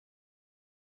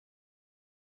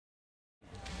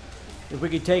If we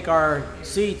could take our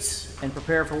seats and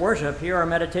prepare for worship, hear our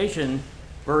meditation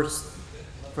verse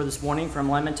for this morning from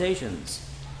Lamentations.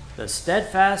 The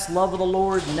steadfast love of the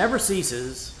Lord never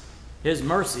ceases, his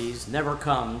mercies never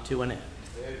come to an end.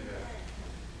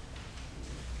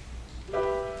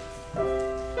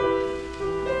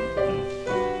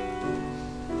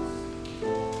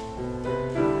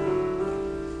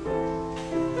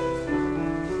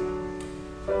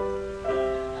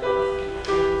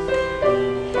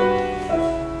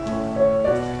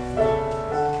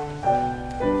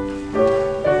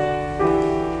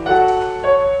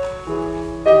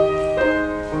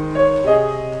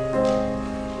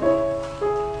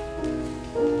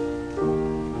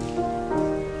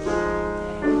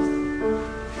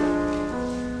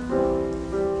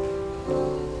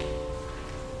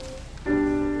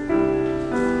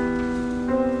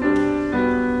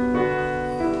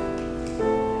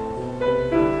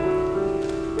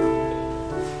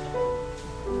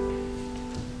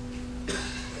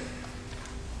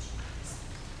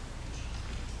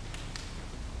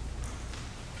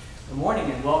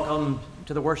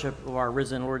 To the worship of our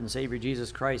risen Lord and Savior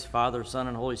Jesus Christ, Father, Son,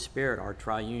 and Holy Spirit, our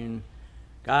triune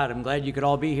God. I'm glad you could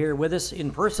all be here with us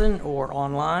in person or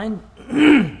online.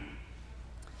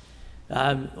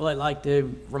 I'd like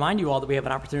to remind you all that we have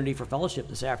an opportunity for fellowship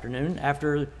this afternoon.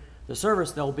 After the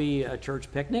service, there'll be a church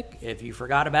picnic. If you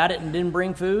forgot about it and didn't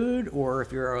bring food, or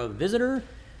if you're a visitor,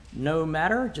 no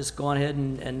matter, just go on ahead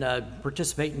and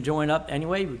participate and join up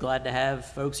anyway. We're glad to have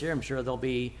folks here. I'm sure there'll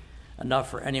be enough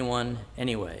for anyone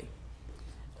anyway.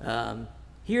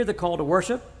 Hear the call to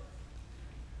worship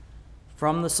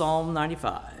from the Psalm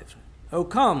 95. O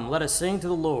come, let us sing to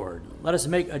the Lord. Let us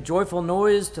make a joyful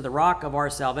noise to the rock of our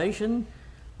salvation.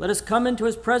 Let us come into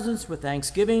his presence with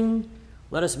thanksgiving.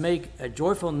 Let us make a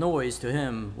joyful noise to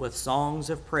him with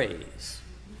songs of praise.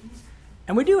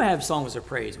 And we do have songs of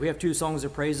praise. We have two songs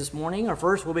of praise this morning. Our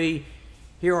first will be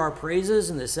Hear Our Praises,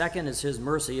 and the second is His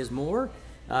Mercy is More.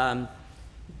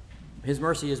 His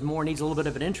Mercy is More needs a little bit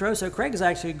of an intro, so Craig is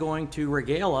actually going to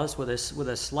regale us with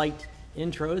a slight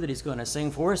intro that he's going to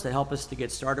sing for us to help us to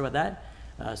get started with that.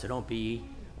 So don't be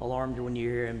alarmed when you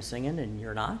hear him singing and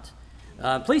you're not.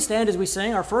 Please stand as we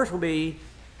sing. Our first will be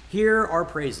Hear Our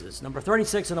Praises, number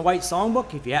 36 in the White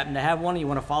Songbook. If you happen to have one and you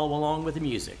want to follow along with the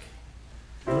music.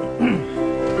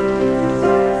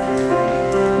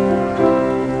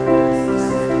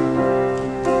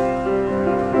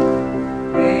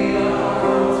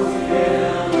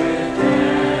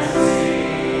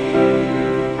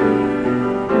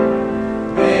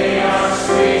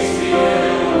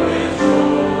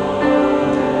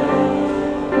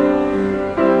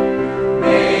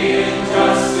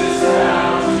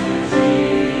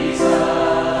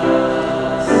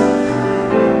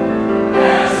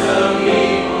 As the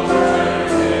people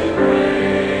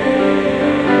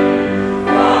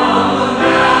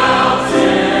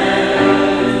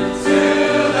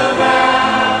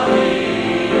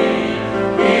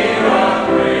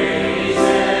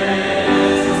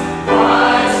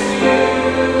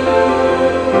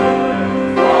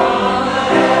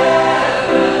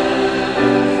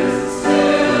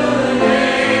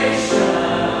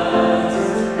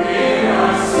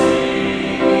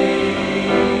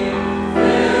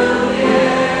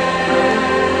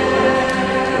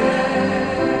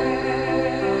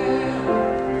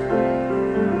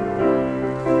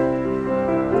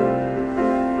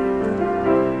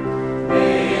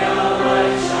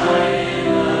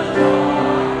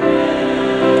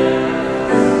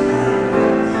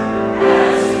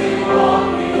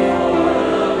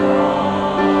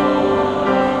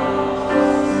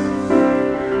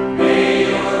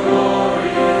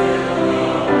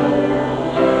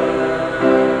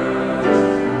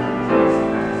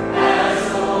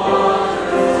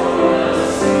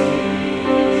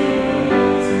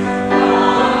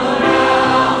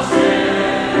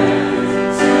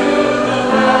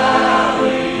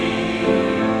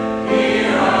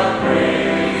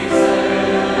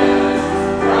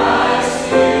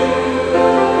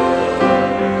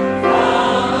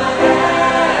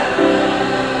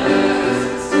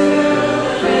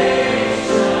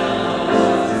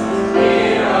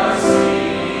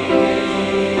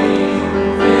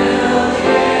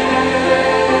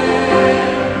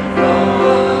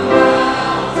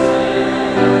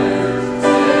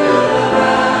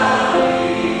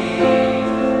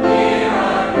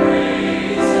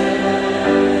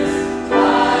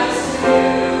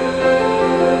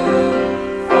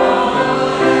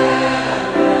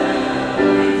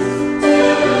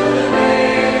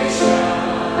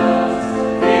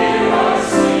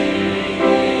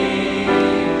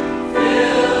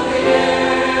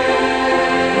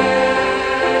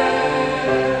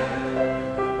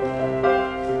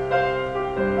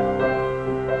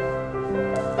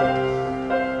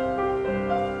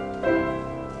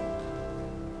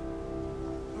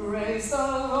Praise the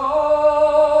Lord.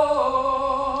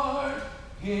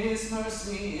 His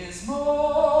mercy is more.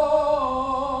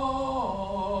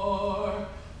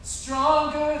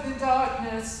 Stronger than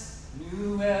darkness,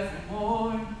 new every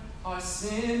morn. Our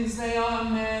sins, they are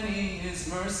many. His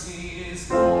mercy is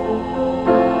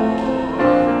more.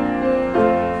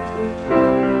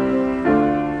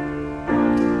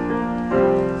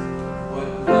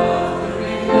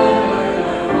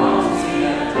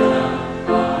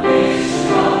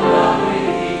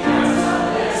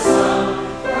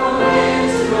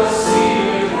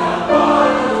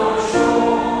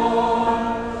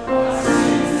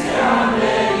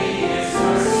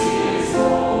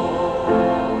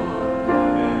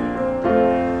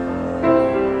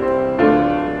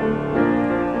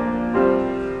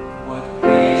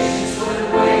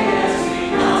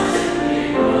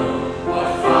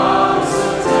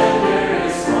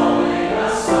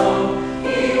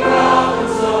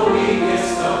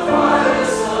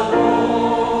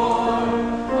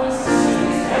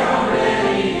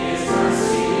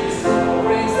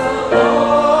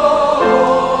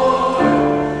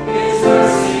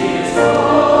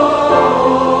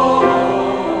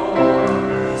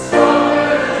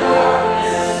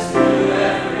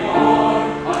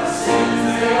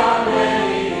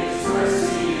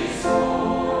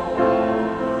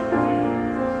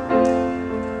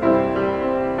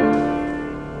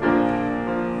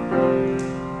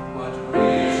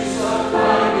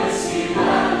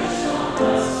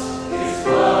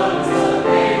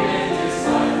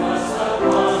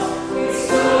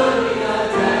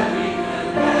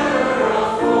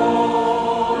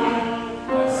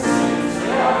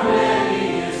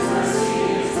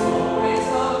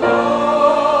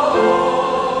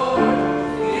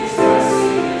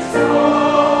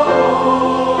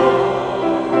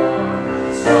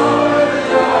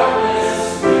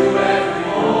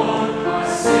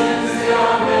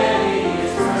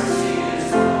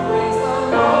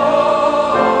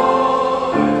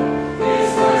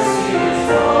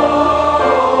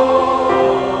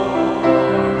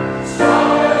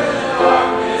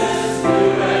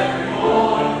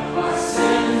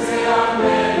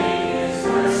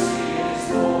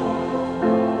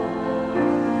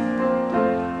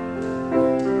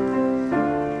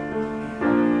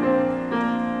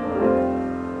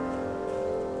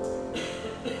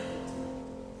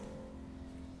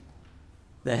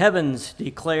 The heavens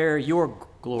declare your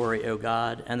glory, O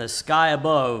God, and the sky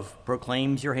above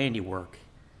proclaims your handiwork.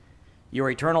 Your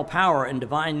eternal power and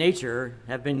divine nature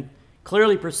have been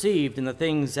clearly perceived in the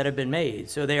things that have been made,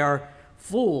 so they are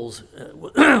fools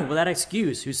without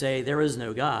excuse who say there is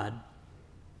no God.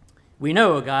 We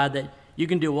know, O God, that you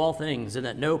can do all things and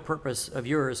that no purpose of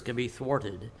yours can be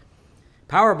thwarted.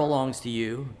 Power belongs to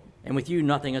you, and with you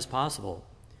nothing is possible.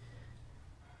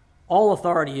 All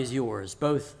authority is yours,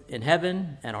 both in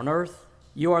heaven and on earth.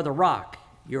 You are the rock.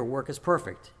 Your work is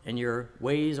perfect, and your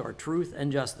ways are truth and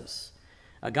justice,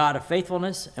 a God of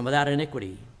faithfulness and without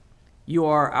iniquity. You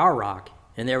are our rock,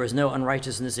 and there is no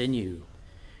unrighteousness in you.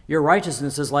 Your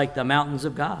righteousness is like the mountains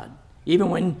of God, even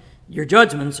when your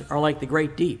judgments are like the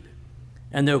great deep.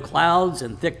 And though clouds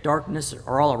and thick darkness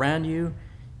are all around you,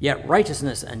 yet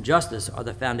righteousness and justice are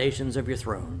the foundations of your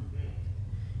throne.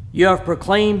 You have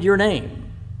proclaimed your name,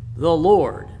 the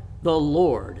Lord,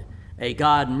 a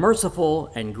God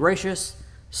merciful and gracious,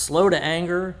 slow to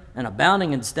anger, and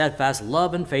abounding in steadfast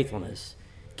love and faithfulness,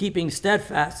 keeping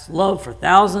steadfast love for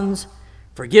thousands,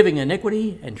 forgiving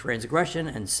iniquity and transgression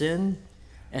and sin.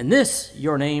 And this,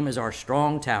 your name, is our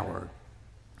strong tower.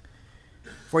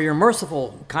 For your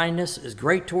merciful kindness is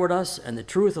great toward us, and the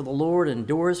truth of the Lord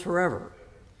endures forever.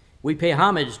 We pay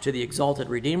homage to the exalted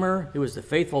Redeemer, who is the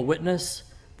faithful witness,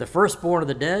 the firstborn of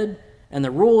the dead, and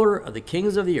the ruler of the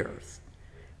kings of the earth.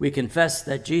 We confess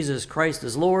that Jesus Christ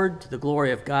is Lord, to the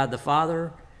glory of God the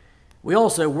Father. We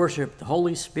also worship the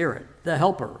Holy Spirit, the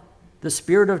Helper, the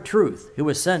Spirit of truth, who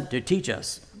was sent to teach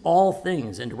us all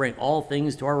things and to bring all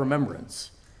things to our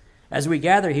remembrance. As we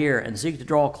gather here and seek to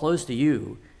draw close to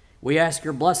you, we ask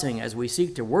your blessing as we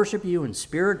seek to worship you in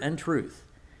spirit and truth.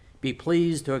 Be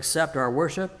pleased to accept our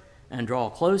worship and draw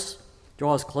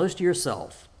us close to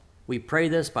yourself. We pray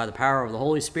this by the power of the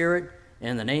Holy Spirit,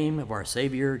 in the name of our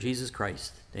Savior, Jesus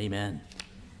Christ. Amen.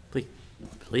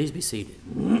 Please be seated.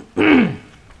 If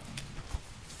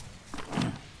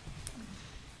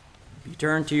you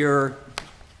turn to your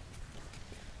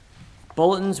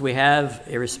bulletins, we have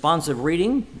a responsive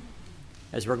reading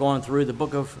as we're going through the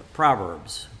book of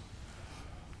Proverbs.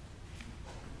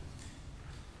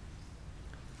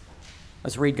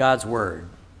 Let's read God's word.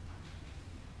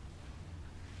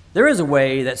 There is a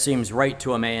way that seems right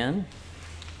to a man,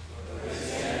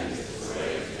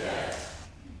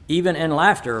 Even in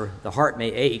laughter, the heart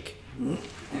may ache.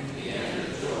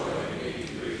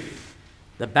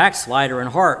 The backslider in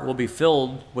heart will be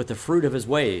filled with the fruit of his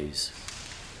ways.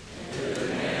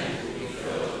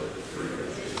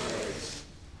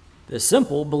 The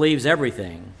simple believes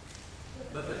everything.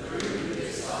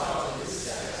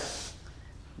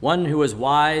 One who is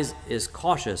wise is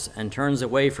cautious and turns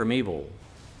away from evil.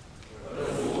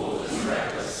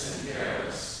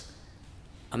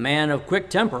 A man of quick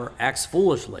temper acts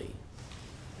foolishly.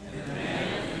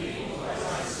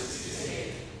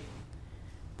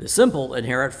 The simple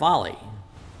inherit folly.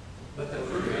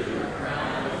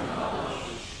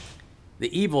 The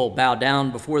evil bow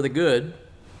down before the good.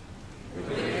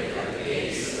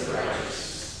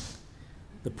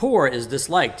 The poor is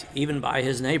disliked even by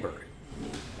his neighbor.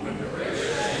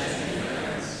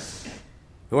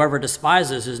 Whoever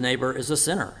despises his neighbor is a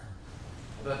sinner.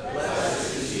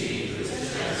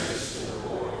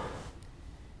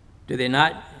 Do they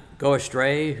not go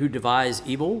astray who devise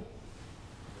evil?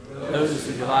 Those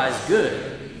who devise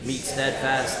good meet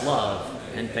steadfast love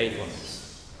and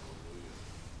faithfulness.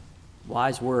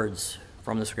 Wise words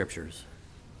from the Scriptures.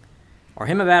 Our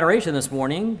hymn of adoration this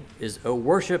morning is O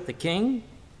Worship the King.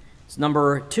 It's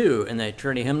number 2 in the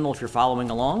Trinity hymnal if you're following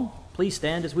along. Please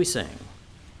stand as we sing.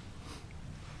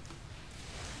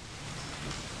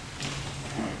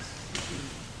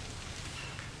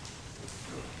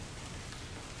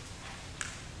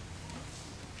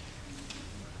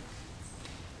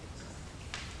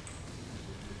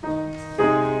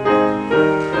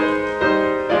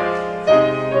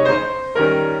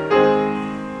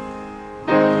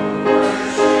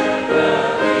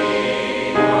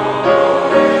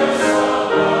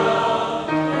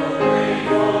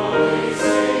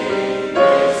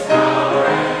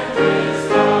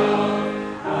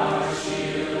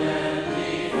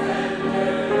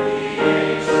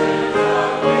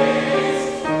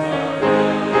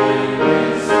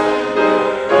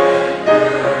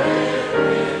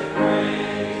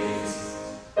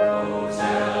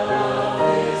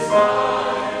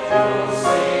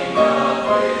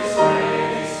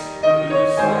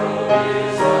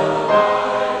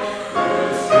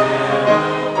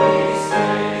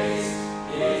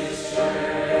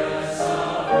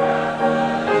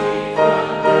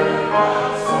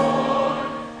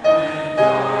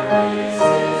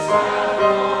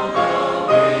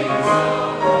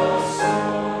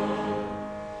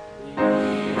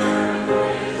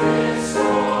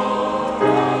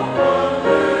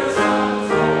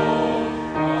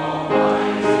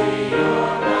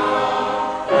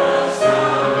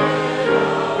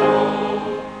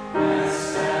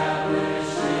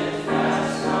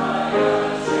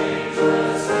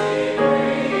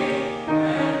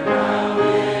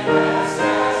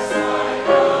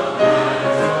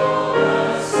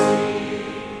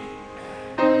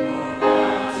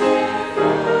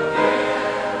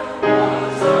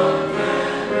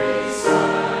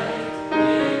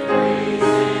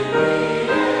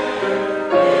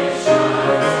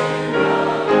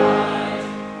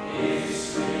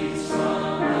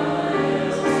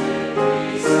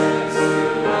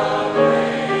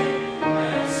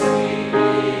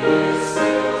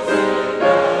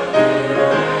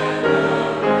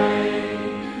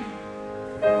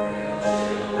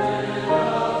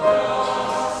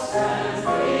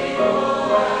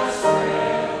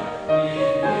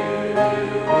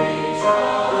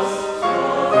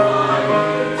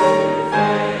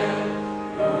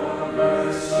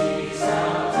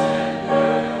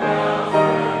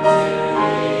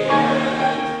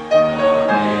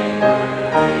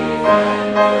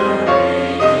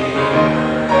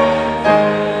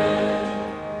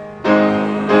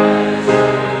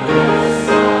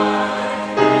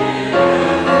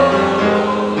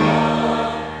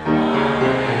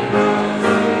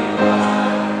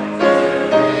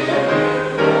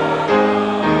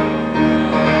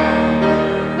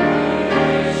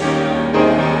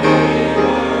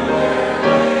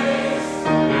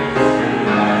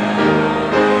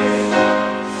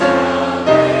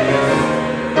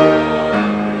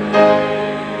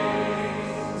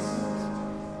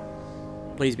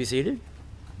 Please be seated.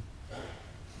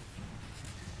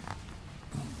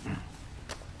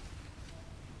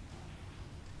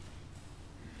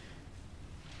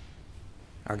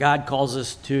 Our God calls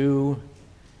us to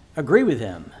agree with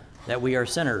him that we are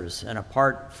sinners, and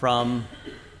apart from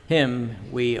him,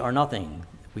 we are nothing.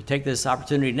 We take this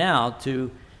opportunity now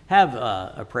to have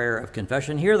a prayer of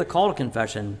confession. Hear the call to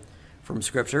confession from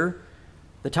Scripture.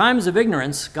 The times of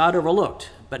ignorance God overlooked,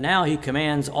 but now he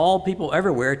commands all people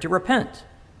everywhere to repent,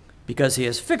 because he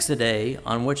has fixed a day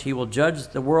on which he will judge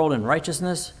the world in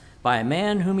righteousness by a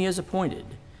man whom he has appointed.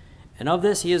 And of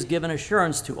this he has given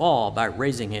assurance to all by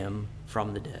raising him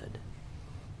from the dead.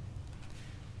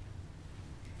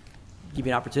 Give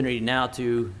you an opportunity now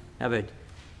to have a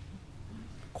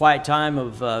quiet time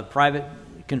of private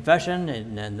confession,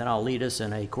 and then I'll lead us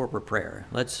in a corporate prayer.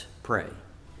 Let's pray.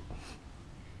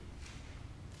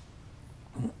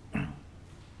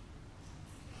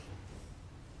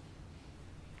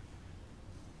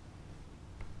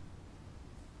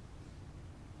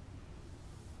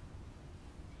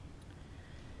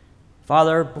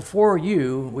 Father, before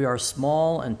you we are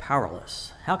small and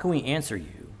powerless. How can we answer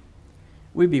you?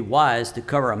 We'd be wise to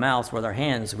cover our mouths with our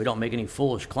hands so we don't make any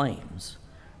foolish claims.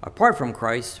 Apart from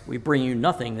Christ, we bring you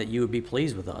nothing that you would be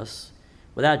pleased with us.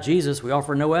 Without Jesus, we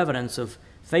offer no evidence of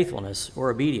faithfulness or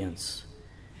obedience.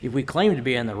 If we claim to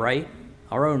be in the right,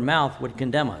 our own mouth would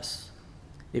condemn us.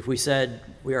 If we said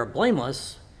we are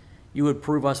blameless, you would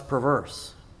prove us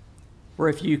perverse. For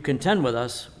if you contend with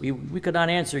us, we could not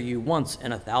answer you once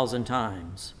in 1,000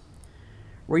 times.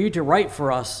 Were you to write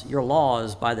for us your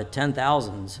laws by the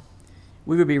 10,000s,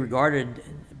 we would be regarded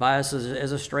by us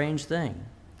as a strange thing.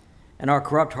 And our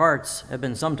corrupt hearts have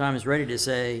been sometimes ready to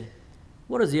say,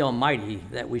 what is the Almighty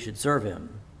that we should serve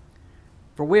him?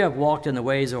 For we have walked in the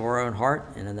ways of our own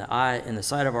heart and in the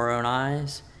sight of our own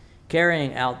eyes,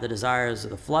 carrying out the desires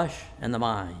of the flesh and the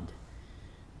mind.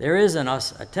 There is in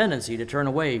us a tendency to turn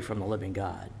away from the living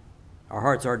God. Our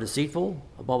hearts are deceitful,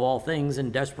 above all things,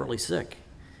 and desperately sick.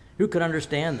 Who could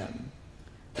understand them?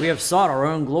 We have sought our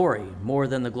own glory more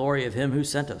than the glory of him who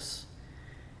sent us,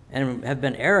 and have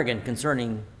been arrogant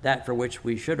concerning that for which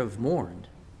we should have mourned.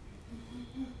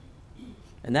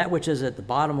 And that which is at the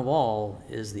bottom of all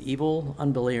is the evil,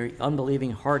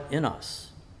 unbelieving heart in us,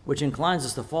 which inclines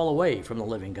us to fall away from the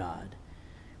living God.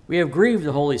 We have grieved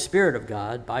the Holy Spirit of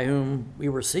God, by whom we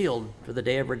were sealed for the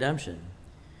day of redemption.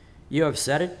 You have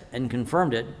said it and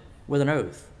confirmed it with an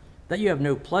oath, that you have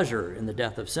no pleasure in the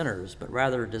death of sinners, but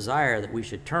rather desire that we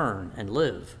should turn and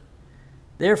live.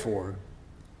 Therefore,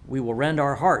 we will rend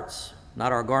our hearts,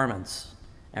 not our garments,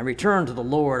 and return to the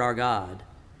Lord our God.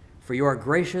 For you are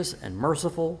gracious and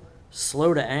merciful,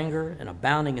 slow to anger, and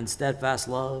abounding in steadfast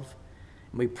love.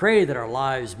 And we pray that our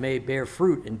lives may bear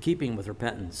fruit in keeping with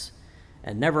repentance,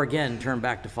 and never again turn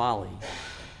back to folly.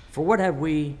 For what have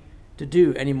we to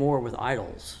do any more with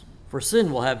idols? For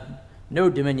sin will have no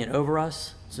dominion over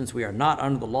us, since we are not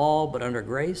under the law, but under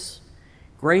grace.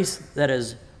 Grace that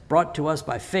is brought to us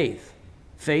by faith.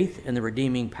 Faith in the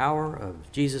redeeming power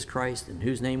of Jesus Christ, in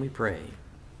whose name we pray.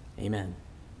 Amen.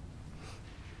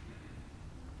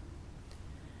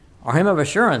 Our hymn of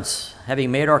assurance, having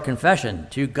made our confession,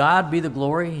 to God be the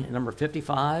glory, number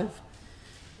 55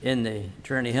 in the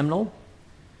Trinity hymnal.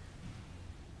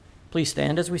 Please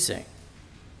stand as we sing.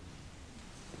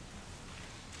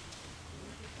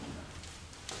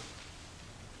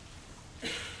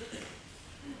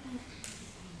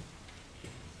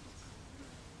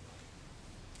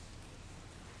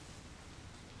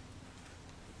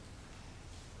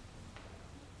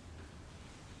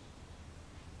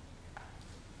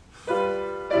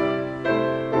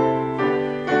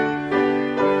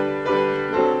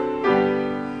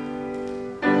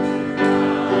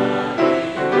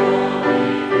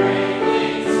 Praise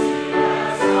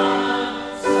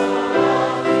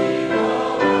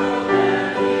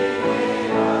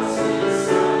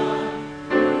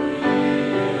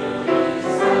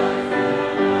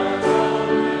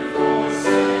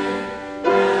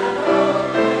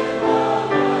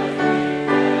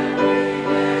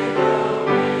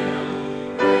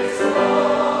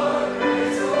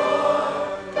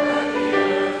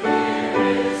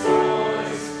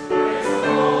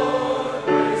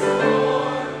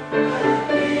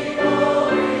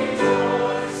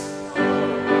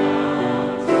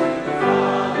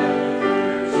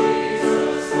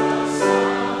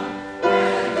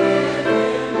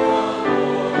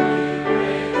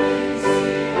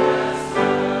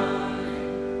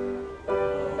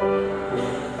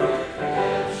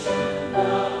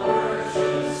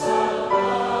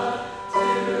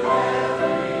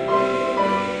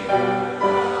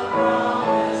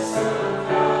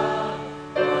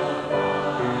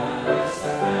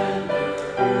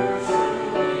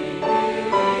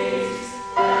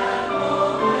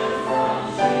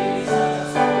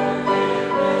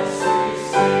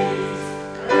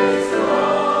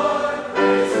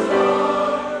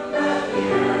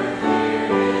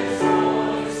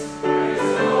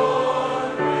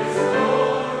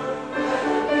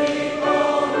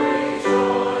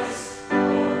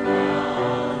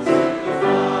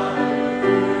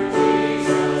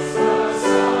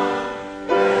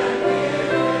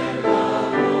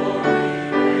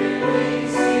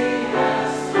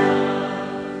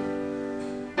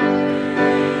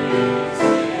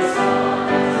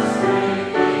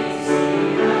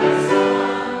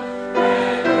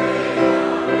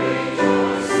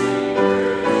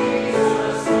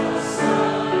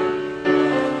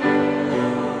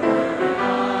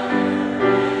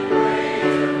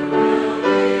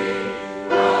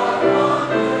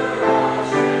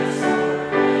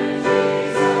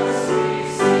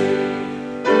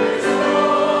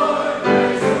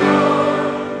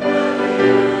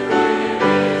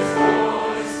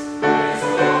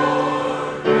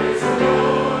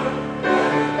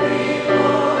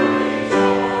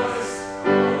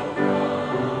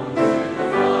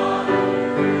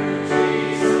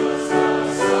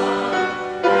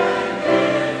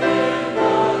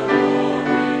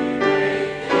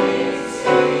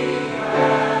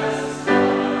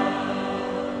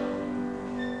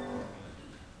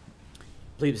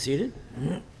Please be seated.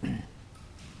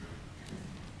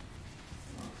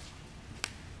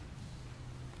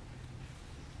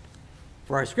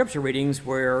 For our scripture readings,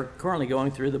 we're currently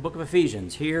going through the book of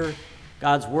Ephesians. Hear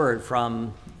God's word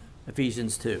from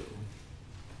Ephesians 2.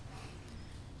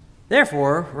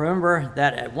 Therefore, remember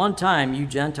that at one time you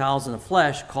Gentiles in the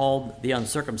flesh, called the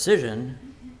uncircumcision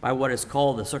by what is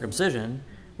called the circumcision,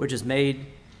 which is made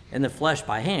in the flesh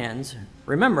by hands,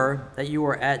 remember that you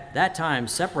were at that time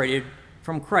separated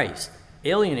from Christ,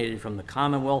 alienated from the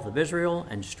commonwealth of Israel,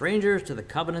 and strangers to the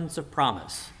covenants of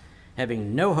promise,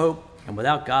 having no hope and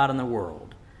without God in the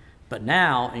world. But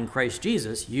now, in Christ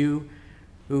Jesus, you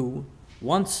who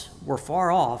once were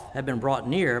far off have been brought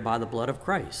near by the blood of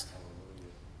Christ.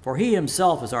 For he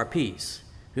himself is our peace,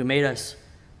 who made us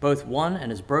both one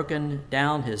and has broken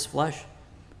down his flesh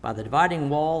by the dividing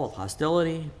wall of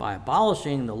hostility, by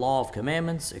abolishing the law of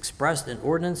commandments expressed in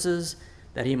ordinances,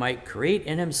 that he might create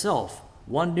in himself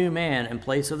one new man in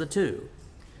place of the two,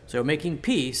 so making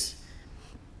peace,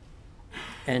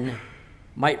 and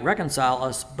might reconcile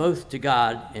us both to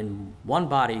God in one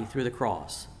body through the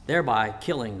cross, thereby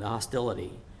killing the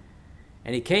hostility.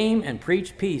 And he came and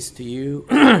preached peace to you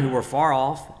who were far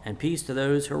off, and peace to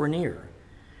those who were near.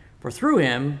 For through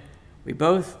him we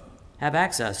both have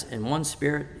access in one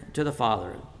Spirit to the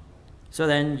Father. So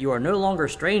then you are no longer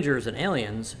strangers and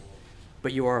aliens,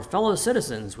 but you are fellow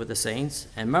citizens with the saints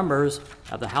and members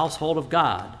of the household of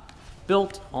God,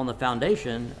 built on the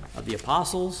foundation of the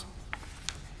apostles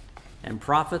and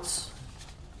prophets,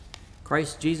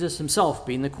 Christ Jesus himself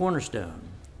being the cornerstone,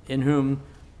 in whom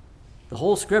the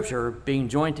whole Scripture, being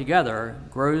joined together,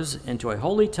 grows into a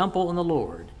holy temple in the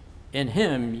Lord. In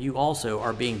him you also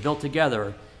are being built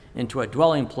together into a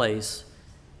dwelling place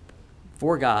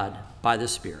for God by the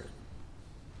Spirit.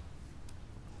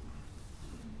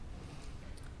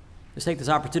 Let's take this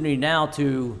opportunity now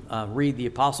to read the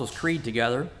Apostles' Creed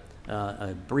together,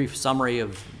 a brief summary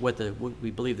of what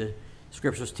we believe the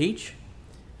Scriptures teach.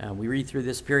 We read through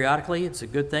this periodically. It's a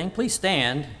good thing. Please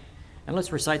stand, and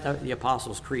let's recite the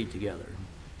Apostles' Creed together.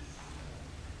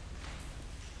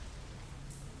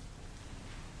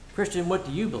 Christian, what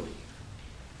do you believe?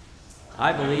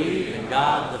 I believe in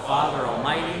God the Father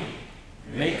Almighty,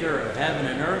 maker of heaven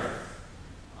and earth.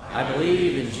 I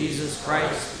believe in Jesus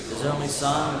Christ, his only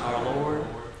Son, our Lord,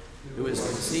 who was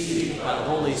conceived by the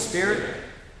Holy Spirit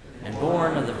and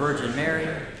born of the Virgin Mary.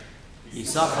 He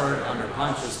suffered under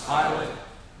Pontius Pilate,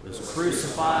 was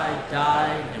crucified,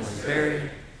 died, and was buried.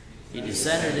 He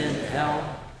descended into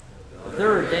hell. The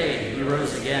third day he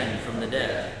rose again from the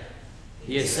dead.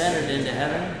 He ascended into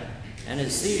heaven and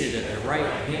is seated at the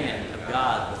right hand of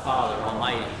God the Father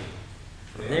Almighty.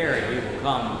 From there he will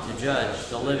come to judge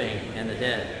the living and the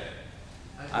dead.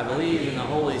 I believe in the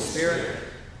Holy Spirit,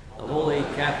 the Holy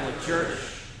Catholic Church,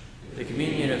 the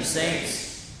communion of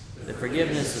saints, the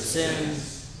forgiveness of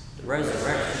sins, the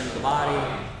resurrection of the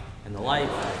body, and the life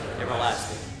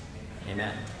everlasting.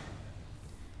 Amen.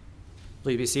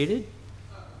 Please be seated.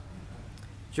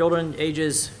 Children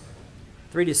ages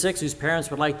 3 to 6 whose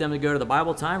parents would like them to go to the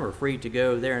Bible time are free to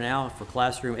go there now for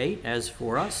Classroom 8. As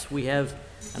for us, we have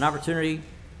an opportunity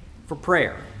for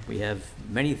prayer. We have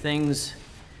many things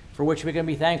for which we can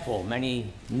be thankful,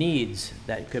 many needs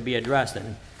that could be addressed,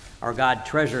 and our God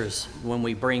treasures when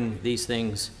we bring these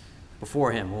things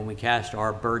before him, when we cast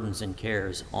our burdens and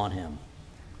cares on him.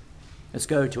 Let's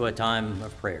go to a time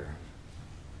of prayer.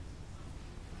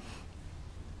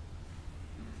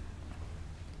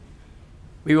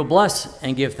 We will bless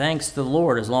and give thanks to the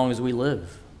Lord as long as we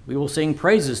live. We will sing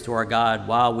praises to our God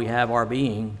while we have our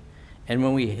being, and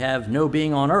when we have no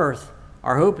being on earth,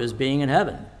 our hope is being in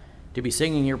heaven, to be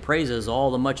singing your praises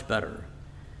all the much better.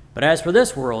 But as for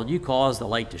this world, you cause the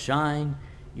light to shine,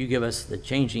 you give us the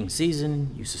changing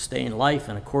season, you sustain life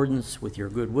in accordance with your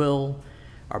good will.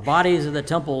 Our bodies are the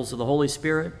temples of the Holy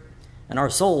Spirit, and our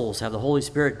souls have the Holy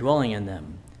Spirit dwelling in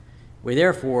them. We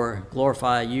therefore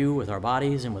glorify you with our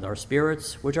bodies and with our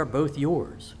spirits, which are both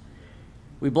yours.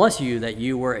 We bless you that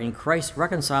you were in Christ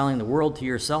reconciling the world to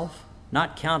yourself,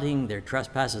 not counting their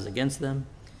trespasses against them,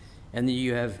 and that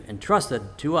you have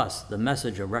entrusted to us the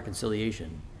message of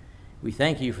reconciliation. We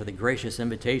thank you for the gracious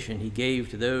invitation he gave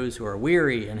to those who are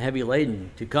weary and heavy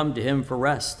laden to come to him for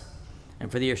rest,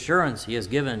 and for the assurance he has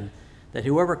given that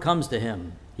whoever comes to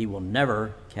him, he will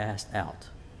never cast out.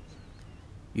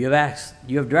 You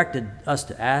have directed us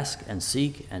to ask and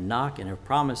seek and knock, and have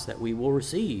promised that we will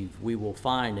receive, we will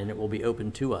find, and it will be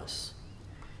open to us.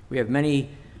 We have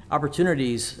many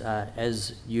opportunities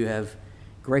as you have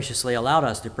graciously allowed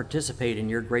us to participate in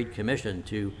your great commission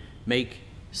to make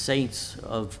saints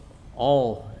of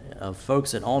all of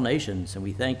folks in all nations, and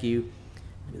we thank you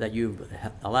that you've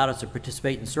allowed us to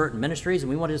participate in certain ministries, and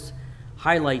we want to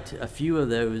highlight a few of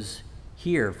those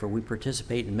here, for we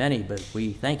participate in many, but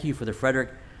we thank you for the Frederick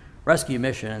Rescue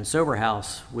Mission and Sober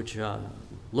House, which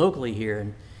locally here,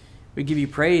 and we give you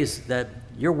praise that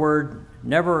your word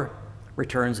never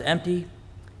returns empty,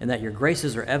 and that your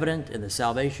graces are evident in the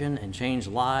salvation and changed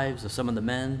lives of some of the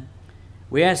men.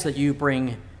 We ask that you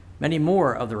bring many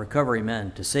more of the recovery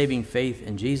men to saving faith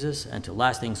in Jesus and to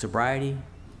lasting sobriety.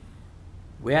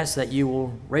 We ask that you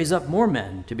will raise up more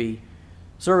men to be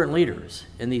servant leaders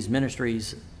in these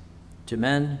ministries to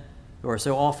men who are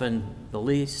so often the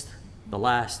least, the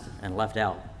last, and left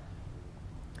out.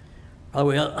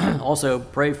 We also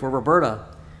pray for Roberta,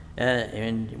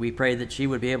 and we pray that she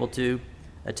would be able to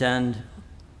attend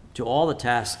to all the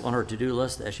tasks on her to-do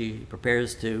list as she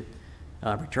prepares to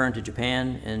return to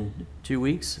Japan in 2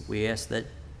 weeks. We ask that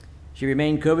she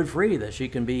remain COVID-free, that she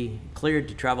can be cleared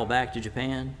to travel back to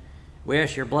Japan. We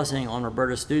ask your blessing on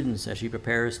Roberta's students as she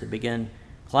prepares to begin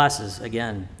classes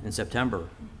again in September.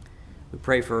 We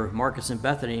pray for Marcus and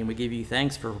Bethany, and we give you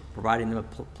thanks for providing them a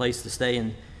place to stay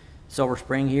in Silver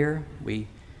Spring here. We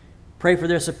pray for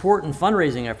their support and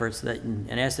fundraising efforts and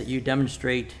ask that you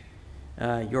demonstrate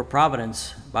your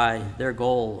providence by their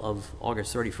goal of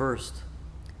August 31st.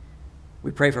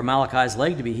 We pray for Malachi's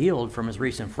leg to be healed from his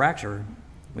recent fracture.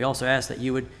 We also ask that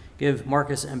you would give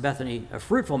Marcus and Bethany a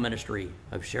fruitful ministry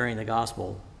of sharing the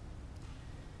gospel.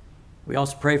 We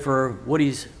also pray for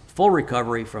Woody's full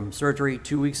recovery from surgery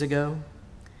 2 weeks ago.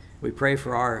 We pray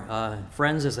for our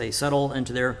friends as they settle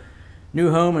into their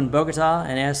new home in Bogota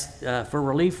and ask for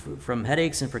relief from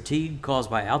headaches and fatigue caused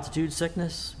by altitude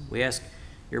sickness. We ask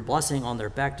your blessing on their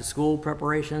back-to-school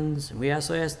preparations, and we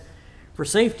also ask for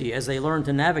safety as they learn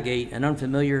to navigate an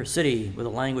unfamiliar city with a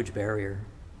language barrier.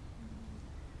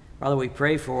 Father, we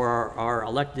pray for our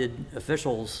elected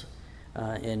officials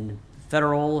in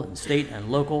federal, and state,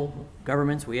 and local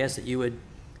governments. We ask that you would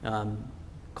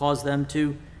cause them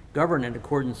to govern in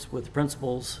accordance with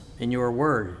principles in your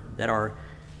word, that our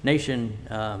nation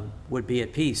would be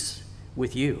at peace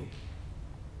with you.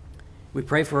 We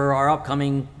pray for our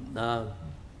upcoming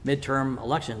midterm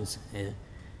elections.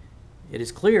 It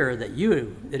is clear that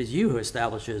it is you who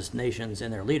establishes nations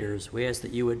and their leaders. We ask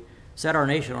that you would set our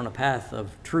nation on a path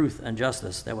of truth and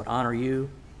justice that would honor you,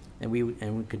 and we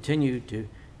would continue to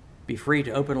be free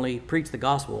to openly preach the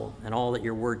gospel and all that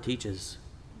your word teaches.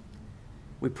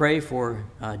 We pray for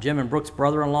Jim and Brooke's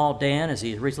brother-in-law, Dan, as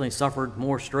he has recently suffered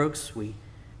more strokes. We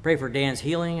pray for Dan's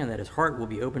healing and that his heart will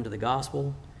be open to the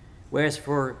gospel. We ask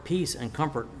for peace and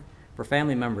comfort for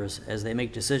family members as they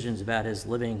make decisions about his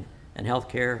living and health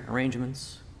care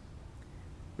arrangements.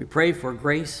 We pray for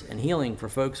grace and healing for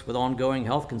folks with ongoing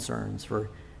health concerns, for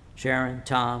Sharon,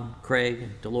 Tom,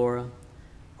 Craig, Delora,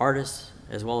 artists,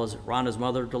 as well as Rhonda's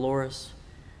mother, Dolores,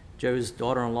 Joe's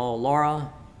daughter-in-law,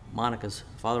 Laura, Monica's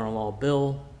father-in-law,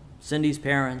 Bill, Cindy's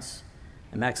parents,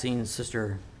 and Maxine's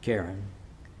sister, Karen.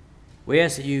 We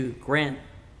ask that you grant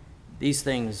these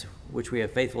things which we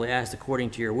have faithfully asked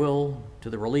according to your will, to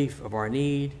the relief of our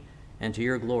need, and to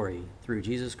your glory, through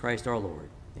Jesus Christ our Lord.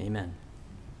 Amen.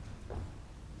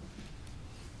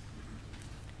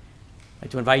 I'd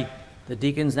like to invite the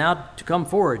deacons now to come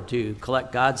forward to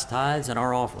collect God's tithes and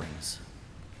our offerings.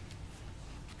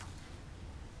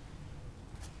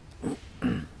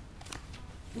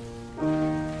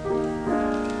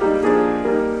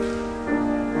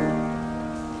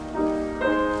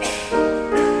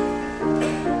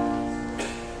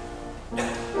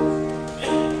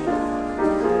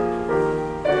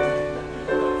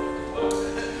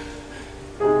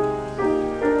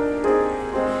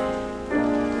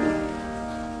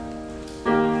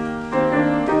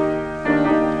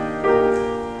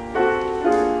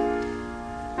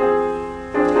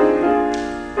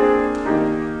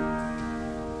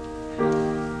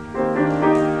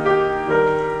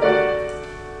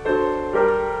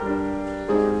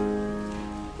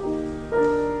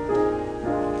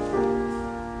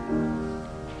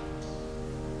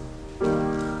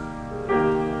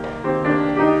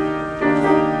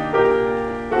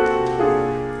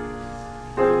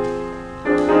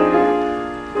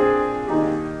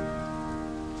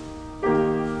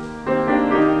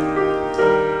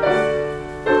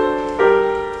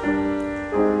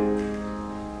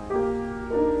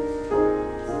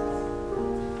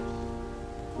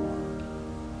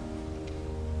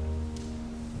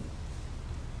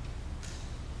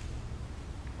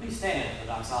 Please stand for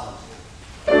the doxology.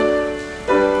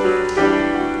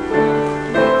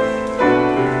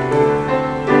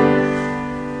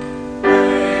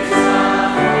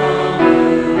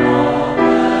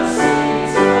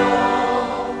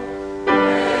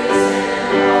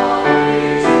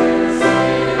 Praise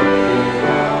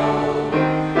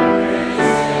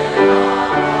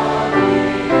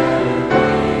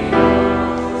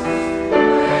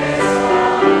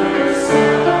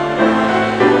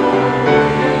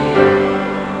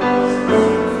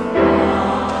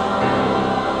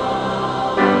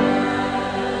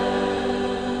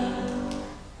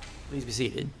Please be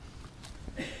seated.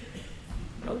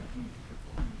 Brother.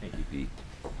 Thank you, Pete.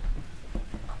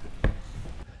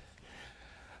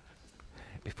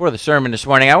 Before the sermon this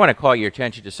morning, I want to call your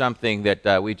attention to something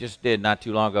that we just did not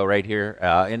too long ago right here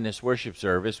in this worship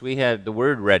service. We had the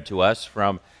word read to us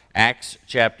from Acts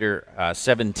chapter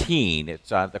 17. It's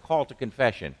the call to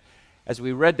confession. As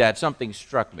we read that, something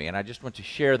struck me, and I just want to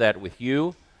share that with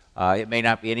you. It may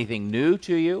not be anything new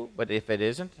to you, but if it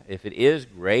is,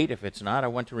 great. If it's not, I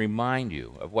want to remind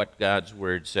you of what God's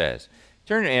Word says.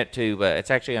 Turn it to, it's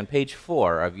actually on page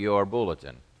 4 of your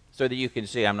bulletin, so that you can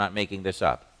see I'm not making this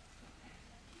up.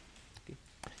 Okay.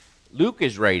 Luke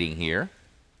is writing here,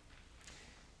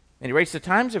 and he writes, "The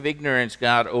times of ignorance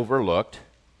God overlooked,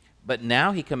 but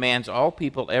now he commands all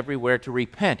people everywhere to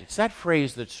repent." It's that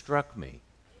phrase that struck me.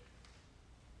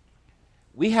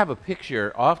 We have a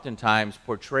picture oftentimes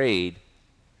portrayed,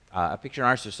 a picture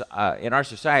in our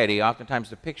society, oftentimes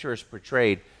the picture is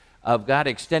portrayed of God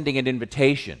extending an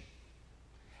invitation,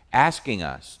 asking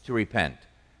us to repent.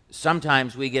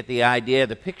 Sometimes we get the idea,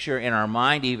 the picture in our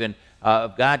mind even,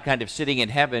 of God kind of sitting in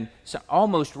heaven,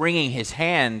 almost wringing his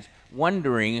hands,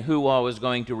 wondering who all is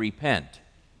going to repent.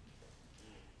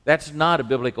 That's not a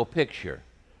biblical picture.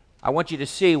 I want you to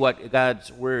see what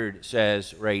God's Word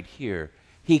says right here.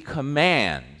 He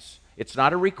commands. It's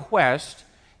not a request.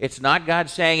 It's not God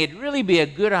saying, it'd really be a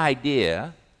good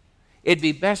idea. It'd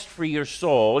be best for your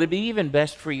soul. It'd be even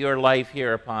best for your life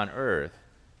here upon earth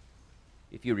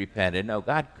if you repented. No,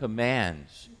 God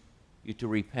commands you to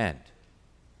repent.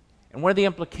 And one of the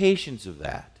implications of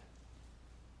that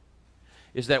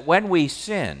is that when we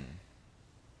sin,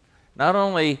 not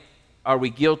only are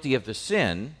we guilty of the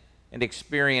sin and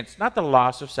experience not the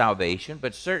loss of salvation,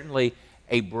 but certainly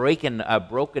a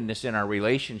brokenness in our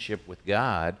relationship with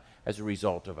God as a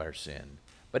result of our sin.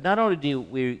 But not only do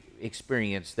we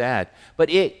experience that, but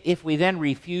if we then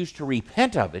refuse to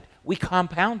repent of it, we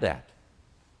compound that.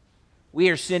 We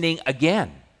are sinning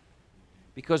again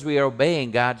because we are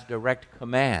obeying God's direct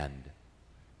command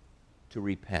to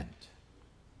repent.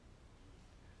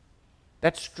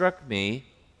 That struck me.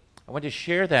 I want to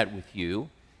share that with you,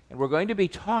 and we're going to be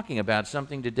talking about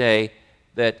something today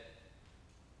that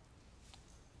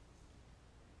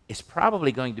is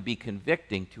probably going to be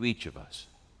convicting to each of us.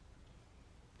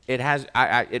 It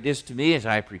is to me as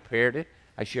I prepared it.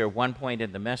 I share one point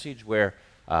in the message where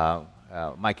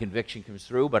my conviction comes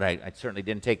through, but I certainly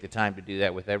didn't take the time to do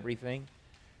that with everything.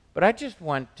 But I just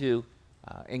want to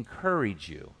encourage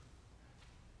you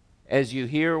as you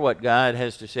hear what God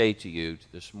has to say to you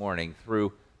this morning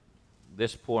through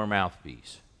this poor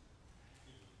mouthpiece,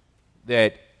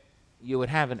 that you would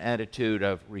have an attitude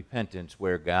of repentance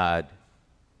where God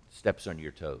steps on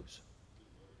your toes.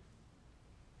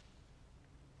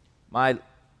 My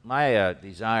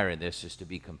desire in this is to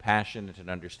be compassionate and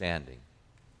understanding.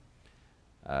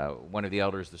 One of the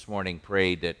elders this morning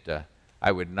prayed that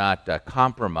I would not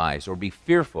compromise or be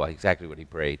fearful, exactly what he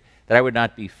prayed, that I would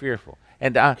not be fearful.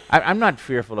 And I'm not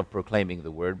fearful of proclaiming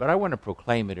the word, but I want to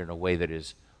proclaim it in a way that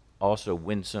is also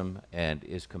winsome and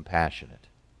is compassionate,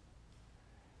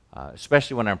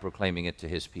 especially when I'm proclaiming it to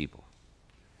his people.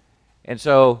 And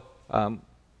so,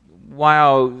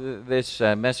 while this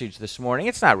message this morning,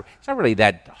 it's not really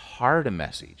that hard a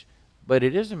message, but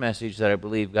it is a message that I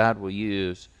believe God will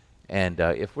use, and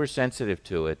if we're sensitive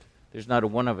to it, there's not a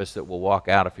one of us that will walk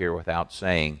out of here without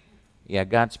saying, yeah,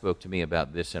 God spoke to me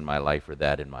about this in my life or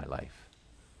that in my life.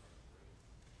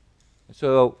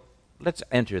 So let's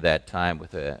enter that time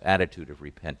with an attitude of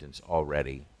repentance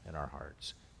already in our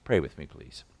hearts. Pray with me,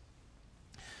 please.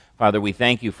 Father, we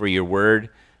thank you for your word.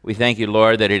 We thank you,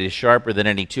 Lord, that it is sharper than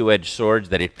any two-edged sword,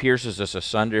 that it pierces us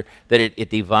asunder, that it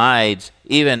divides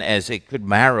even as it could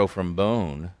marrow from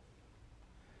bone.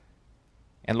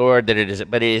 And Lord, that it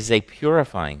is a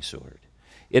purifying sword.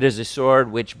 It is a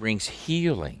sword which brings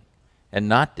healing and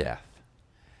not death.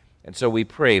 And so we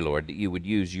pray, Lord, that you would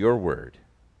use your word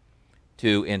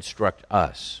to instruct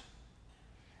us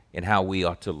in how we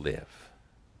ought to live.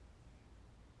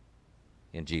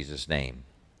 In Jesus' name,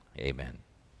 amen.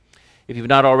 If you've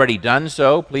not already done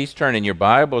so, please turn in your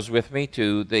Bibles with me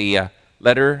to the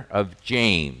letter of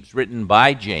James, written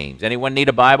by James. Anyone need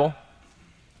a Bible?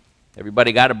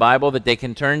 Everybody got a Bible that they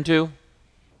can turn to?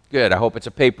 Good. I hope it's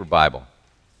a paper Bible.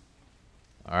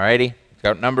 All righty.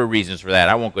 Got a number of reasons for that.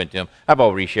 I won't go into them. I've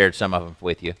already shared some of them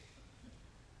with you.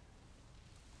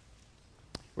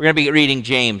 We're going to be reading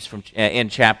James in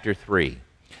chapter 3.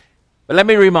 But let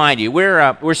me remind you,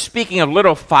 we're speaking of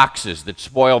little foxes that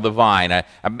spoil the vine,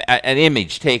 an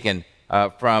image taken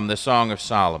from the Song of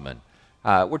Solomon.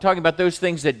 We're talking about those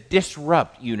things that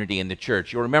disrupt unity in the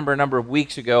church. You'll remember a number of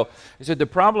weeks ago, I said the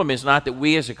problem is not that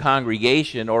we as a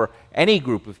congregation or any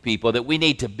group of people that we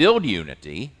need to build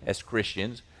unity as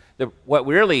Christians. What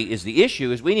really is the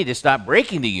issue is we need to stop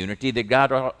breaking the unity that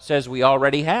God says we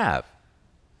already have.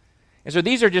 And so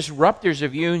these are disruptors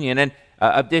of union and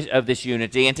of this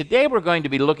unity. And today we're going to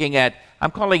be looking at,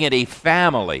 I'm calling it a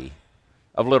family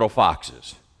of little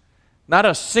foxes. Not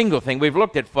a single thing. We've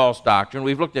looked at false doctrine.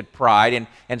 We've looked at pride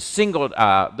and singled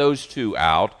those two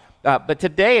out. But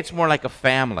today it's more like a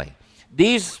family.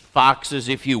 These foxes,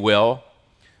 if you will,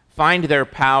 find their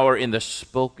power in the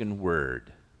spoken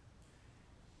word,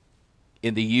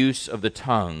 in the use of the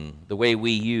tongue, the way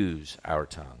we use our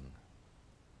tongue.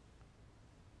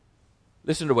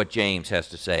 Listen to what James has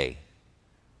to say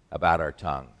about our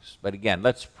tongues. But again,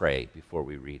 let's pray before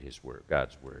we read his word,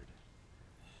 God's word.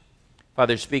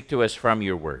 Father, speak to us from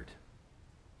your word.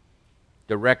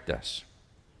 Direct us.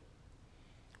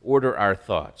 Order our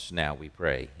thoughts now, we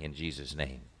pray, in Jesus'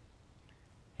 name.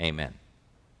 Amen.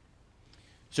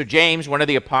 So James, one of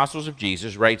the apostles of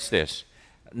Jesus, writes this: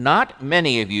 "Not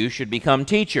many of you should become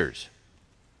teachers."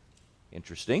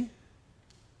 Interesting.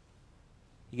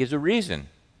 He gives a reason.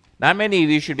 "Not many of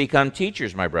you should become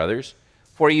teachers, my brothers,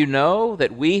 for you know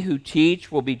that we who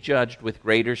teach will be judged with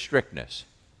greater strictness."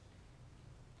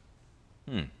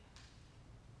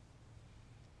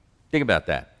 Think about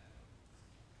that.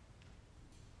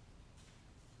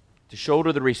 To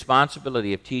shoulder the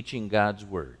responsibility of teaching God's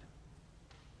word.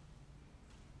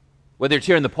 Whether it's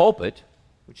here in the pulpit,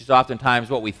 which is oftentimes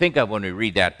what we think of when we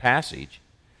read that passage,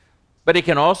 but it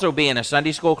can also be in a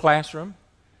Sunday school classroom.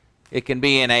 It can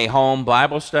be in a home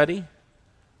Bible study.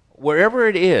 Wherever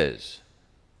it is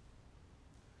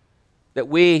that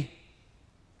we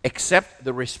accept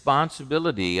the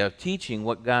responsibility of teaching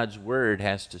what God's word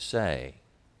has to say,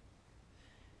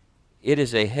 it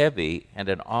is a heavy and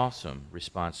an awesome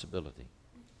responsibility.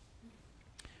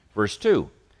 Verse 2,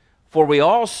 "For we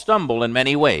all stumble in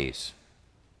many ways."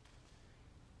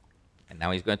 And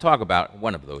now he's going to talk about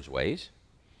one of those ways.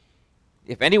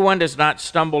 "If anyone does not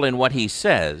stumble in what he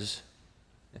says,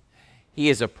 he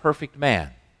is a perfect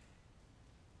man."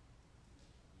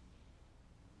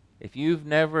 If you've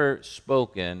never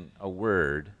spoken a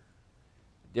word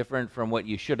different from what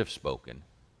you should have spoken,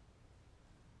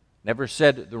 never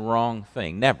said the wrong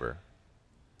thing, never,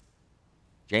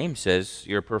 James says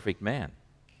you're a perfect man.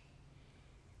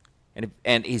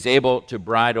 And he's able to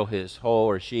bridle his whole,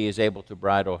 or she is able to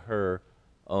bridle her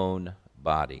own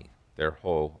body, their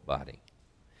whole body.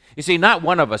 You see, not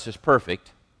one of us is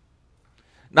perfect.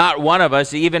 Not one of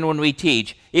us, even when we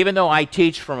teach, even though I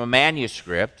teach from a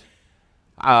manuscript,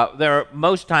 there are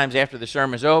most times after the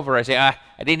sermon's over, I say, I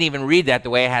didn't even read that the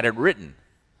way I had it written.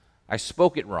 I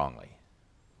spoke it wrongly.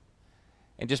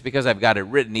 And just because I've got it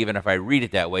written, even if I read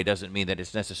it that way, doesn't mean that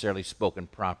it's necessarily spoken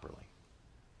properly.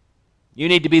 You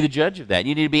need to be the judge of that.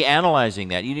 You need to be analyzing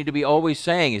that. You need to be always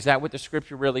saying, is that what the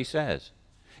Scripture really says?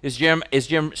 Is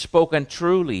Jim spoken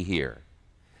truly here?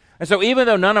 And so even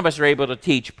though none of us are able to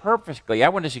teach perfectly, I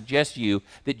want to suggest to you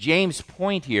that James'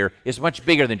 point here is much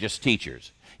bigger than just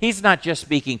teachers. He's not just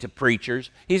speaking to preachers.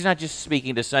 He's not just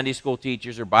speaking to Sunday school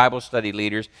teachers or Bible study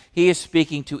leaders. He is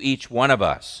speaking to each one of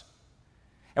us.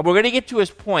 And we're going to get to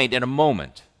his point in a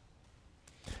moment.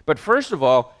 But first of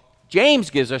all, James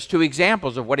gives us two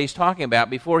examples of what he's talking about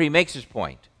before he makes his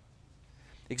point.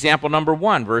 Example number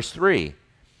 1, verse 3.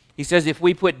 He says, "If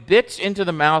we put bits into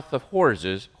the mouth of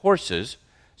horses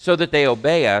so that they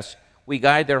obey us, we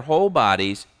guide their whole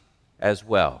bodies as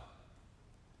well."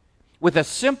 With a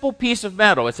simple piece of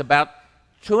metal, it's about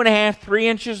 2.5, 3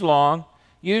 inches long,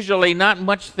 usually not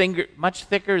much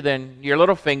thicker than your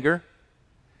little finger.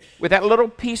 With that little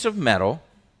piece of metal,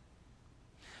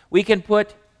 we can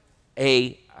put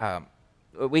that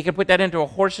into a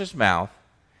horse's mouth,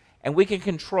 and we can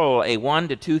control a 1,000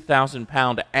 to 2,000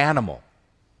 pound animal.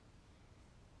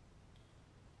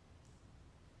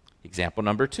 Example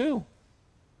number 2,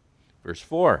 verse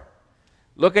 4.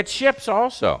 "Look at ships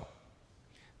also.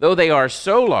 Though they are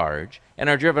so large and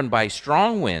are driven by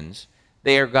strong winds,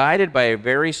 they are guided by a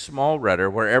very small rudder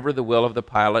wherever the will of the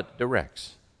pilot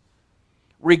directs."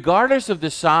 Regardless of the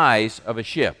size of a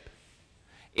ship,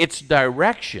 its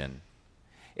direction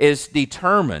is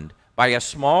determined by a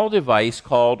small device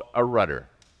called a rudder.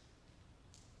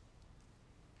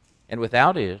 And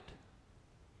without it,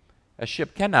 a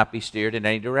ship cannot be steered in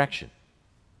any direction.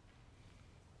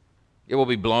 It will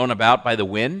be blown about by the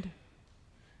wind.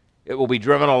 It will be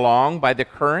driven along by the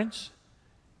currents.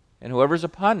 And whoever's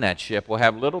upon that ship will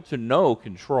have little to no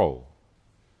control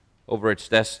over its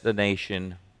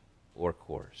destination or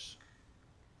course.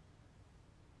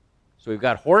 So we've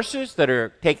got horses that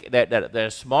are that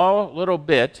a small little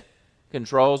bit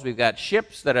controls. We've got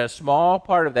ships that a small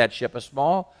part of that ship, a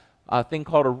small thing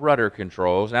called a rudder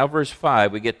controls. Now verse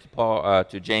 5, we get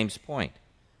to James' point.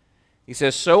 He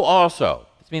says, so also,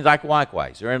 this means like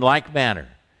likewise, or in like manner,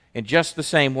 in just the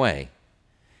same way.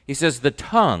 He says, the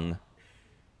tongue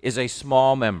is a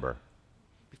small member.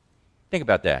 Think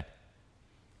about that.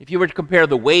 If you were to compare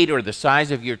the weight or the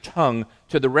size of your tongue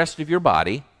to the rest of your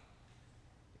body,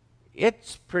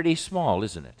 it's pretty small,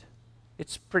 isn't it?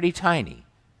 It's pretty tiny.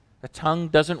 The tongue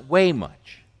doesn't weigh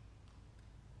much.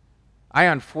 I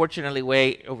unfortunately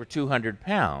weigh over 200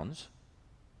 pounds,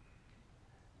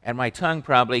 and my tongue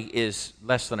probably is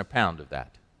less than a pound of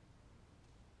that.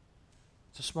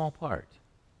 It's a small part.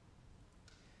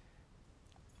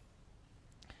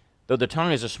 Though the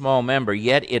tongue is a small member,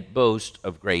 yet it boasts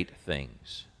of great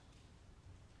things.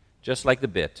 Just like the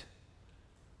bit,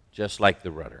 just like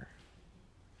the rudder.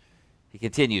 He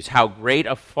continues, how great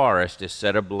a forest is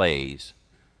set ablaze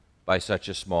by such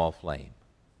a small flame.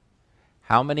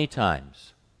 How many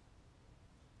times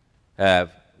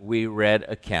have we read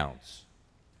accounts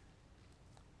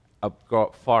of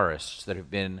forests that have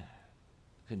been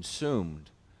consumed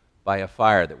by a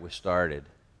fire that was started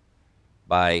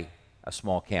by a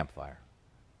small campfire,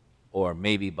 or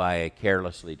maybe by a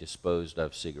carelessly disposed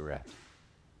of cigarette?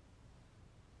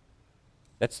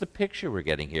 That's the picture we're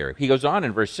getting here. He goes on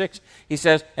in verse 6. He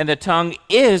says, and the tongue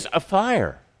is a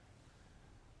fire,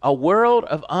 a world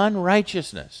of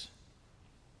unrighteousness.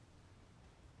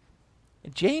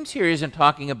 And James here isn't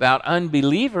talking about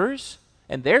unbelievers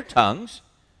and their tongues.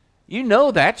 You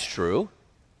know that's true.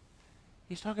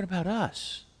 He's talking about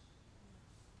us.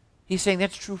 He's saying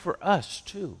that's true for us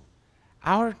too.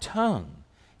 Our tongue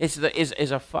is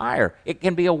a fire. It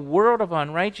can be a world of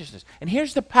unrighteousness. And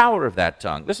here's the power of that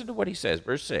tongue. Listen to what he says,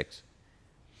 verse 6.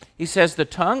 He says, the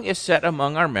tongue is set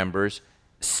among our members,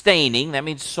 staining, that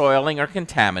means soiling or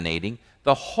contaminating,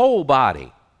 the whole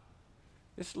body.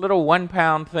 This little 1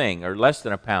 pound thing, or less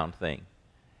than a pound thing,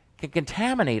 can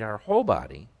contaminate our whole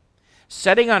body,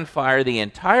 setting on fire the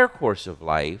entire course of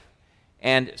life,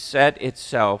 and set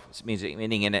itself,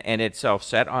 meaning in itself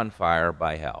set on fire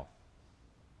by hell.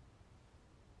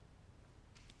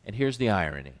 And here's the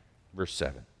irony, verse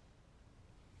 7.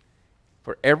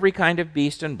 For every kind of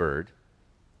beast and bird,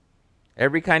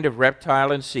 every kind of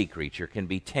reptile and sea creature can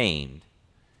be tamed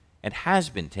and has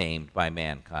been tamed by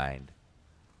mankind,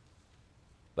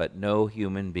 but no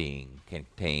human being can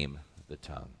tame the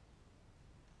tongue.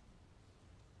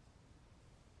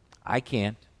 I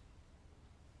can't.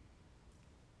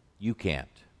 You can't.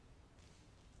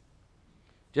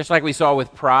 Just like we saw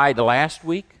with pride last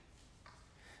week,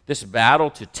 this battle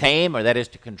to tame, or that is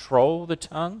to control the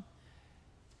tongue,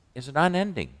 is an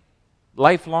unending,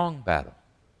 lifelong battle.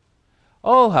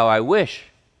 Oh, how I wish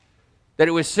that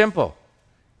it was simple.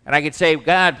 And I could say,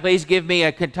 God, please give me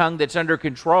a tongue that's under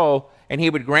control, and he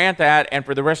would grant that, and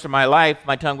for the rest of my life,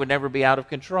 my tongue would never be out of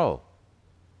control.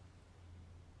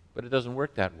 But it doesn't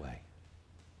work that way.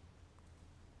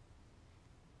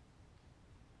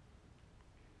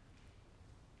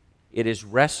 It is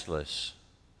restless.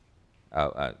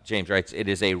 James writes, it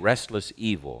is a restless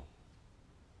evil,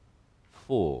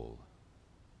 full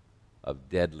of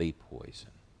deadly poison.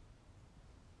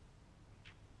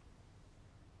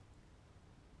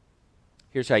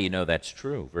 Here's how you know that's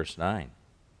true, verse 9.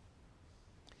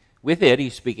 With it,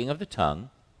 he's speaking of the tongue,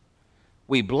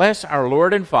 we bless our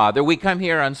Lord and Father. We come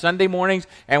here on Sunday mornings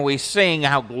and we sing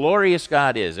how glorious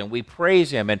God is, and we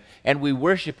praise him, and we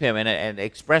worship him and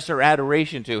express our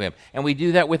adoration to him. And we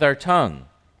do that with our tongue.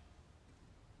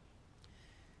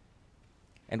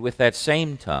 And with that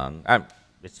same tongue,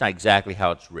 it's not exactly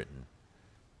how it's written.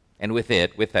 And with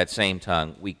it, with that same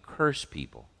tongue, we curse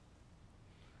people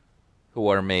who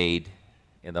are made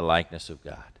in the likeness of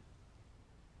God.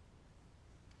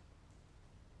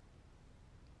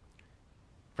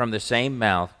 From the same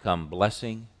mouth come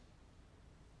blessing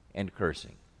and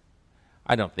cursing.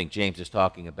 I don't think James is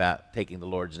talking about taking the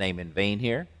Lord's name in vain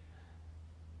here.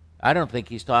 I don't think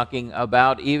he's talking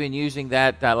about even using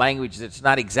that language that's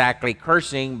not exactly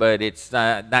cursing, but it's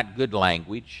not good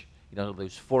language. You know,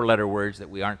 those four-letter words that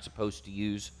we aren't supposed to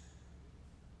use.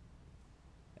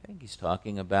 I think he's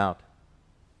talking about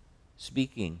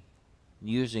speaking,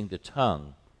 using the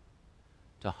tongue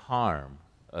to harm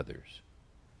others.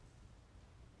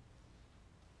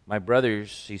 My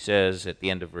brothers, he says at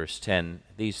the end of verse 10,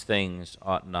 these things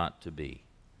ought not to be.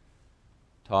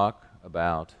 Talk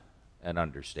about an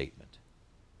understatement.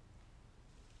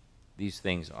 These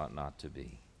things ought not to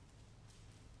be.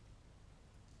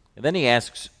 And then he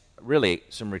asks really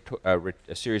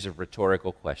a series of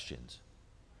rhetorical questions.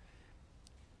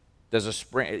 Does a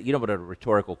spring, you know what a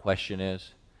rhetorical question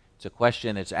is? It's a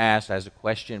question that's asked as a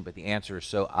question, but the answer is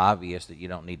so obvious that you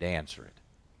don't need to answer it.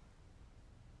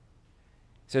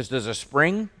 It says, does a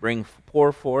spring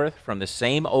pour forth from the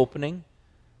same opening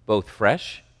both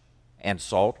fresh and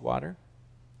salt water?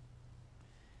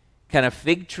 Can a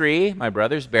fig tree, my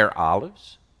brothers, bear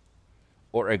olives,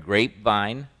 or a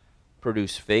grapevine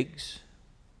produce figs?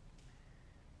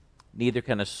 Neither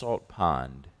can a salt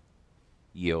pond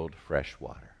yield fresh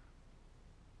water.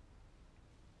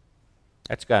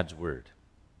 That's God's word.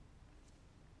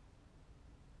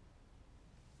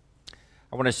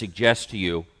 I want to suggest to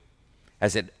you,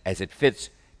 as it fits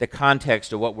the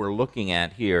context of what we're looking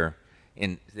at here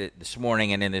this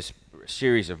morning and in this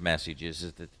series of messages,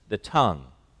 is that the tongue,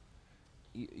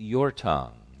 your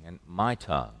tongue and my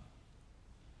tongue,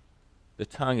 the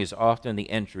tongue is often the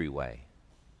entryway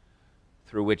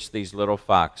through which these little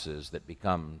foxes that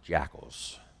become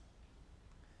jackals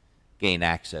gain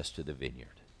access to the vineyard.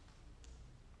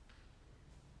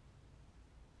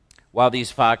 While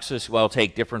these foxes will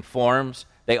take different forms,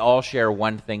 they all share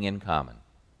one thing in common.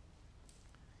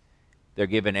 They're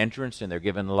given entrance and they're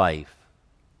given life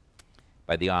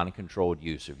by the uncontrolled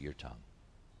use of your tongue.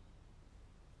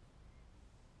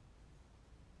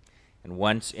 And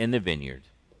once in the vineyard,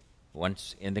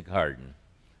 once in the garden,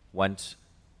 once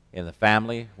in the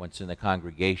family, once in the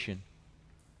congregation,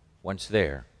 once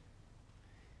there,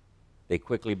 they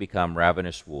quickly become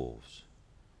ravenous wolves,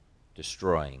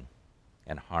 destroying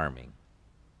and harming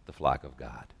the flock of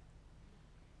God.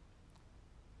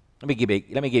 Let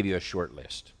me give you a short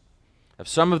list of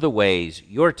some of the ways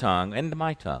your tongue and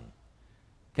my tongue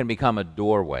can become a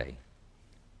doorway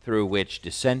through which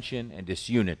dissension and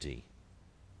disunity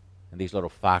and these little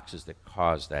foxes that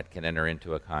cause that can enter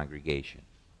into a congregation.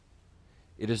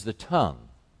 It is the tongue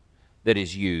that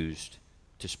is used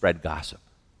to spread gossip.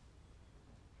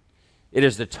 It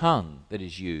is the tongue that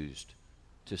is used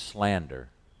to slander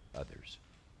others.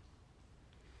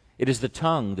 It is the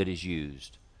tongue that is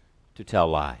used to tell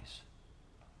lies.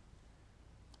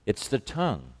 It's the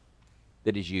tongue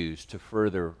that is used to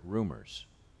further rumors.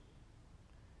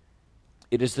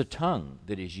 It is the tongue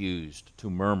that is used to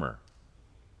murmur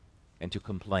and to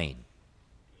complain.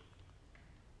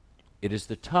 It is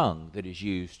the tongue that is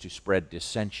used to spread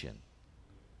dissension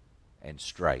and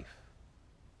strife.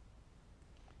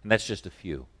 And that's just a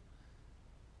few.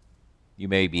 You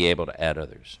may be able to add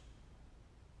others.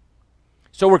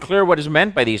 So we're clear what is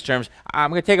meant by these terms.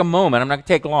 I'm going to take a moment. I'm not going to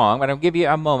take long, but I'll give you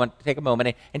a moment to take a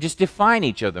moment and just define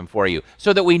each of them for you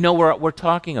so that we know what we're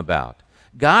talking about.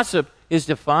 Gossip is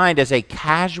defined as a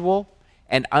casual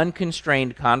and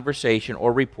unconstrained conversation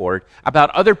or report about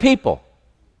other people,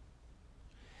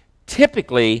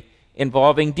 typically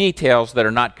involving details that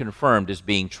are not confirmed as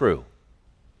being true.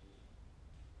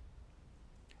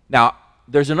 Now,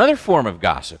 there's another form of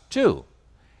gossip, too.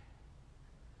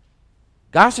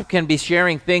 Gossip can be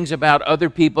sharing things about other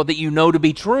people that you know to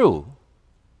be true,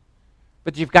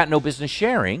 but you've got no business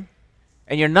sharing,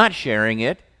 and you're not sharing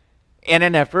it in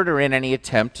an effort or in any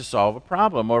attempt to solve a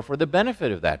problem or for the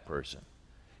benefit of that person.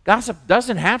 Gossip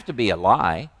doesn't have to be a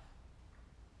lie.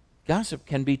 Gossip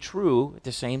can be true at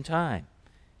the same time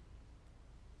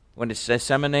when its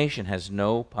dissemination has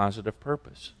no positive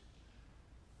purpose.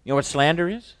 You know what slander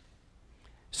is?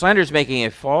 Slander is making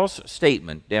a false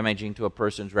statement damaging to a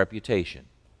person's reputation.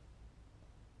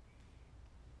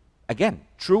 Again,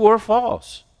 true or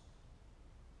false.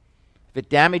 If it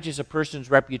damages a person's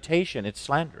reputation, it's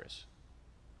slanderous.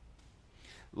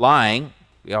 Lying,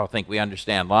 we all think we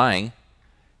understand lying.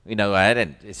 We know that,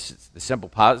 and it's the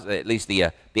simple, at least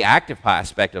the active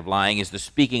aspect of lying is the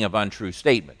speaking of untrue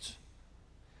statements.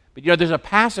 But you know, there's a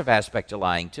passive aspect to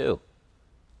lying too.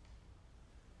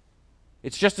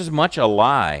 It's just as much a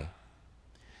lie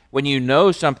when you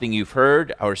know something you've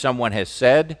heard or someone has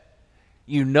said,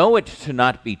 you know it to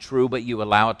not be true, but you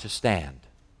allow it to stand.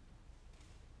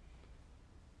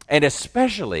 And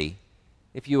especially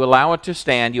if you allow it to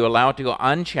stand, you allow it to go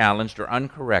unchallenged or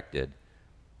uncorrected,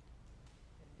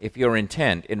 if your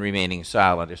intent in remaining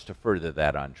silent is to further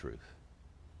that untruth.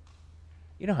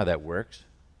 You know how that works.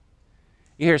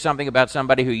 You hear something about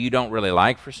somebody who you don't really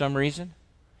like for some reason,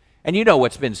 and you know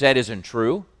what's been said isn't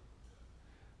true,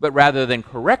 but rather than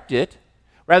correct it,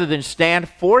 rather than stand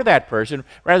for that person,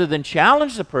 rather than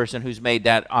challenge the person who's made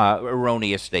that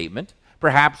erroneous statement,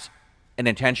 perhaps an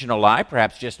intentional lie,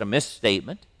 perhaps just a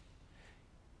misstatement,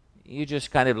 you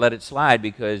just kind of let it slide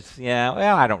because, yeah,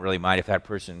 well, I don't really mind if that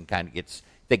person kind of gets,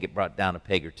 they get brought down a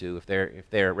peg or two, if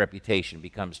their reputation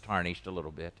becomes tarnished a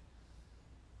little bit.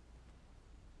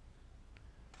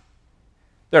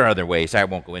 There are other ways. I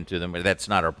won't go into them, but that's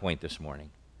not our point this morning.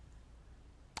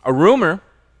 A rumor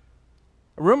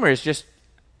is just,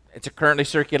 it's a currently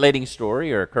circulating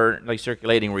story or a currently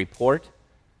circulating report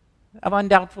of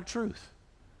undoubtful truth.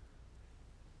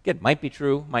 Again, might be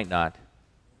true, might not.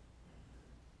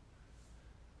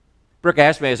 Brooke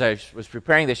asked me as I was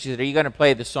preparing this, she said, are you going to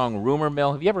play the song Rumor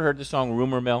Mill? Have you ever heard the song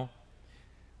Rumor Mill?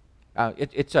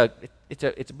 It's a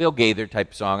Bill Gaither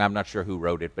type song. I'm not sure who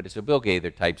wrote it, but it's a Bill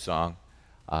Gaither type song.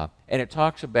 And it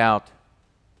talks about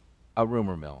a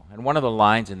rumor mill. And one of the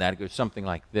lines in that goes something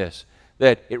like this,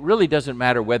 that it really doesn't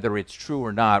matter whether it's true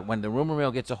or not. When the rumor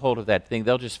mill gets a hold of that thing,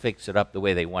 they'll just fix it up the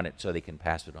way they want it so they can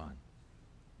pass it on.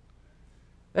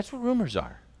 That's what rumors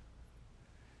are.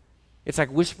 It's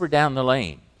like whisper down the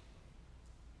lane.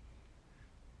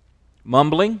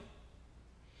 Murmuring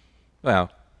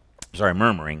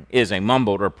is a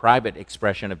mumbled or private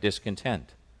expression of discontent.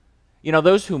 You know,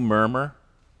 those who murmur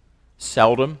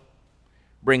seldom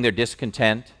bring their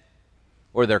discontent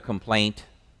or their complaint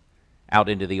out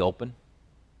into the open.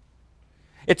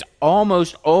 It's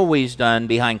almost always done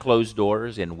behind closed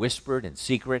doors in whispered and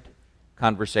secret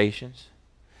conversations,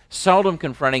 seldom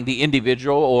confronting the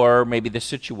individual or maybe the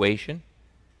situation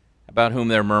about whom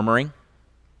they're murmuring.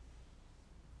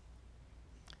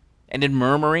 And in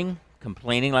murmuring,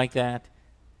 complaining like that,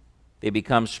 they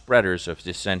become spreaders of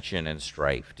dissension and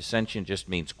strife. Dissension just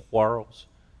means quarrels,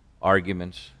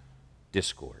 arguments,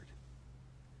 discord.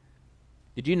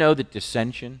 Did you know that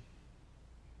dissension,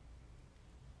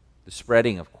 the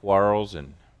spreading of quarrels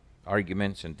and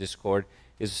arguments and discord,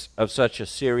 is of such a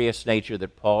serious nature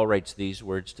that Paul writes these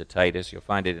words to Titus? You'll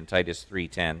find it in Titus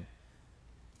 3:10.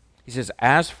 He says,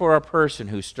 as for a person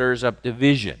who stirs up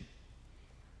division,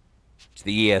 it's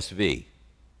the ESV.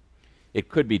 It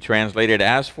could be translated,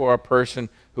 as for a person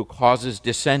who causes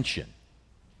dissension.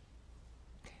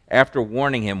 After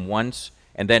warning him once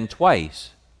and then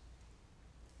twice,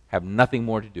 have nothing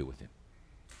more to do with him.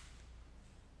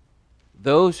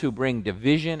 Those who bring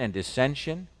division and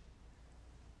dissension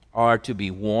are to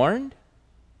be warned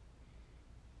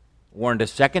a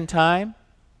second time,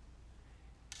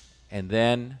 and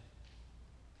then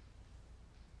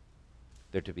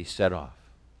they're to be set off.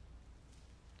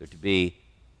 They're to be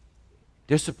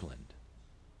disciplined.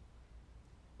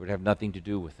 Would have nothing to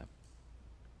do with them.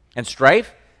 And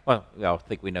strife? Well, I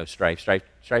think we know strife. Strife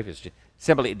is just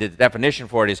simply, the definition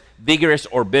for it is vigorous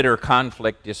or bitter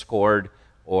conflict, discord,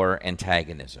 or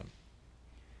antagonism.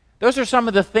 Those are some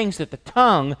of the things that the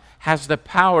tongue has the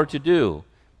power to do,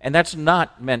 and that's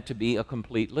not meant to be a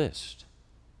complete list.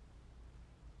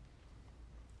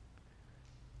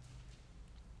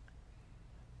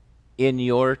 In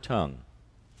your tongue,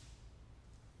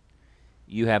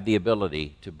 you have the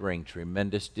ability to bring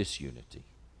tremendous disunity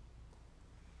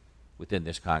within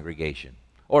this congregation,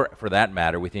 or for that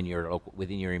matter, within your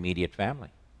immediate family,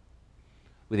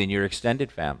 within your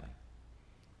extended family,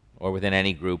 or within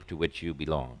any group to which you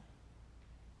belong.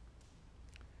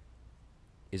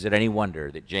 Is it any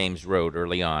wonder that James wrote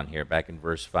early on here, back in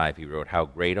verse 5, he wrote, how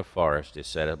great a forest is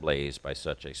set ablaze by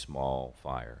such a small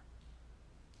fire?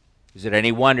 Is it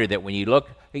any wonder that when you look,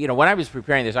 you know, when I was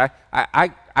preparing this,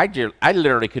 I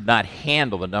literally could not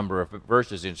handle the number of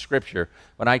verses in Scripture.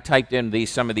 When I typed in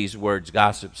some of these words,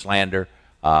 gossip, slander,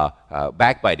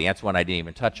 backbiting, that's one I didn't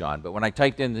even touch on. But when I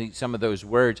typed in some of those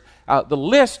words, the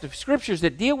list of Scriptures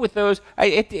that deal with those,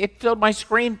 it filled my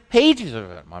screen, pages of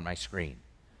them on my screen.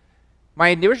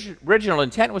 My original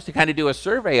intent was to kind of do a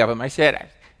survey of them. I said,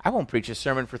 I won't preach a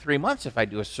sermon for 3 months if I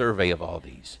do a survey of all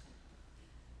these.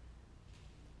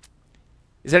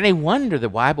 Is it any wonder the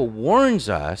Bible warns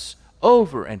us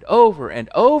over and over and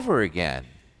over again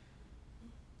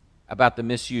about the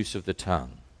misuse of the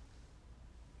tongue?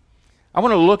 I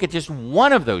want to look at just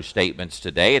one of those statements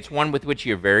today. It's one with which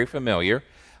you're very familiar.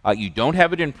 You don't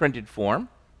have it in printed form.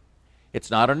 It's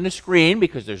not on the screen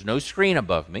because there's no screen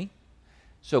above me.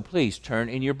 So please turn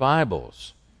in your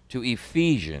Bibles to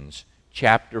Ephesians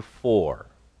chapter 4.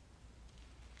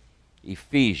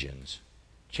 Ephesians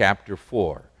chapter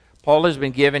 4. Paul has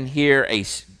been giving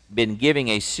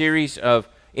a series of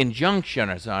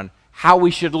injunctions on how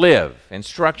we should live,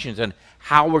 instructions on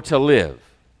how we're to live.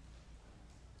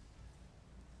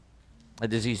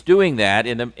 And as he's doing that,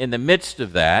 in the midst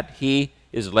of that, he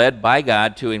is led by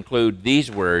God to include these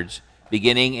words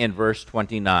beginning in verse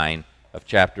 29 of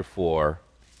chapter 4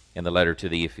 in the letter to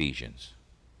the Ephesians.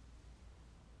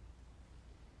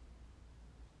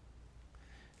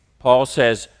 Paul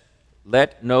says,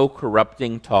 let no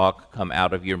corrupting talk come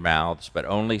out of your mouths, but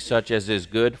only such as is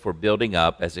good for building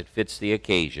up as it fits the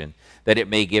occasion, that it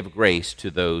may give grace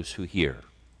to those who hear.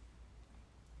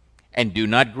 And do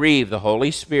not grieve the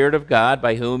Holy Spirit of God,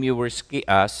 by whom you were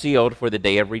sealed for the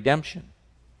day of redemption.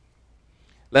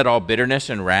 Let all bitterness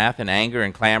and wrath and anger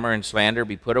and clamor and slander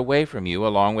be put away from you,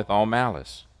 along with all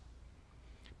malice.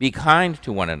 Be kind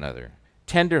to one another,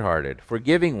 tender-hearted,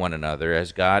 forgiving one another,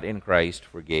 as God in Christ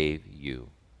forgave you.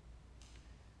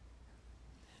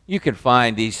 You can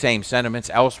find these same sentiments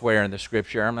elsewhere in the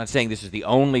Scripture. I'm not saying this is the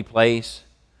only place,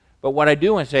 but what I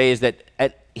do want to say is that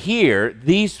here,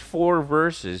 these 4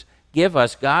 verses give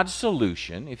us God's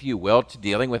solution, if you will, to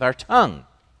dealing with our tongue.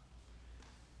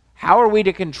 How are we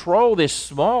to control this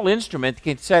small instrument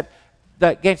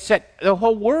that can set the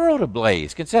whole world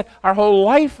ablaze, can set our whole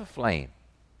life aflame?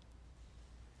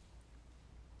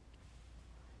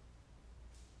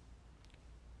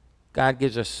 God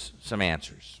gives us some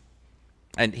answers.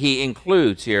 And he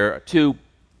includes here 2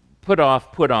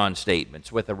 put-off, put-on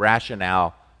statements with a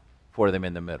rationale for them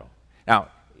in the middle. Now,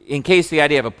 in case the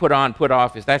idea of a put-on,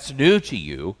 put-off is that's new to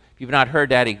you, if you've not heard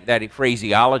that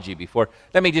phraseology before,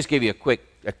 let me just give you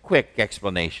a quick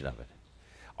explanation of it.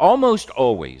 Almost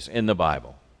always in the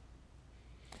Bible,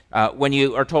 when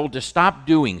you are told to stop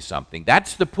doing something,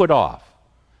 that's the put-off.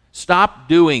 Stop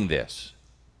doing this.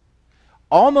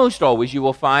 Almost always you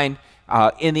will find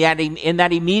in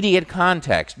that immediate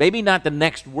context, maybe not the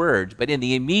next words, but in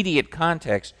the immediate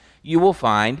context, you will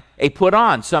find a put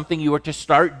on, something you are to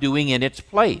start doing in its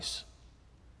place.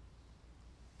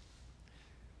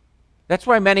 That's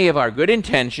why many of our good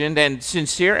intentioned and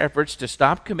sincere efforts to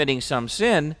stop committing some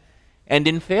sin end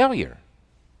in failure,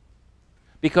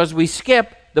 because we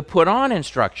skip the put on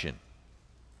instruction.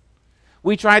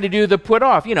 We try to do the put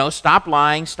off, stop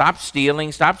lying, stop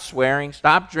stealing, stop swearing,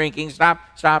 stop drinking, stop.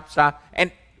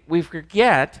 And we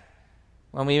forget,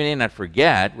 well, we may not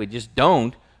forget, we just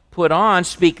don't put on,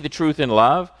 speak the truth in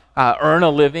love, earn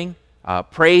a living,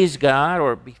 praise God,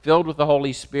 or be filled with the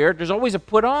Holy Spirit. There's always a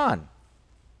put on.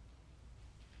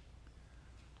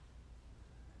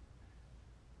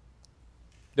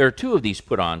 There are 2 of these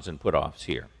put-ons and put-offs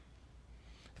here.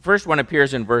 The first one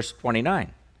appears in verse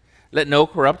 29. Let no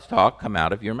corrupt talk come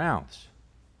out of your mouths.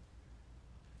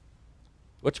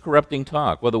 What's corrupting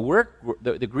talk? Well,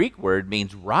 the Greek word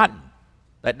means rotten.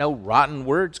 Let no rotten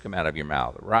words come out of your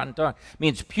mouth. Rotten talk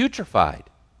means putrefied,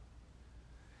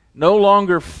 no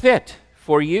longer fit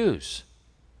for use,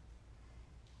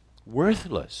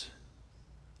 worthless.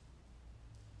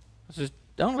 It says,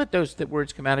 don't let those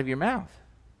words come out of your mouth.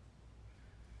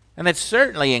 And that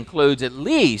certainly includes at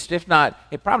least, if not,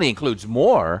 it probably includes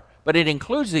more, but it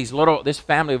includes this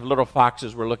family of little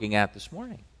foxes we're looking at this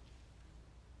morning.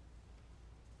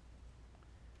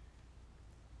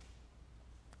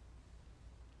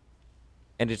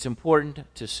 And it's important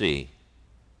to see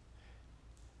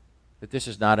that this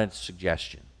is not a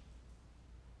suggestion.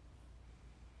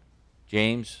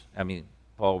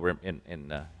 Paul, we're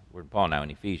in Paul now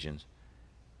in Ephesians,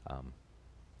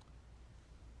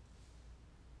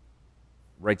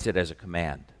 writes it as a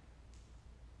command.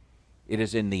 It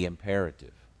is in the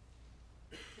imperative.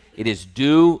 It is,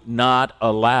 do not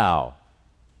allow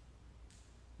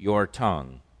your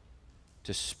tongue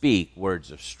to speak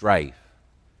words of strife,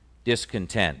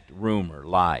 discontent, rumor,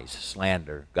 lies,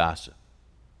 slander, gossip.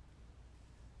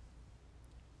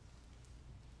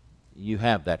 You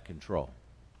have that control.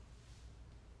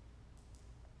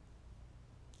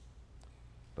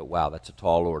 But wow, that's a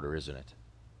tall order, isn't it?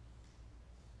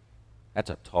 That's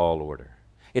a tall order.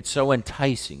 It's so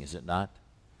enticing, is it not?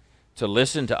 To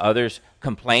listen to others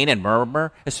complain and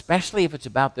murmur, especially if it's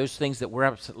about those things that we're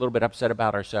a little bit upset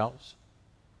about ourselves.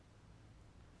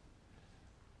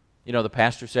 The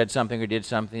pastor said something or did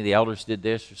something, the elders did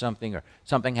this or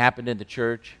something happened in the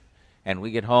church, and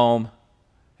we get home,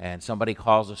 and somebody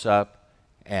calls us up,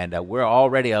 and we're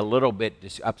already a little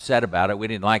bit upset about it. We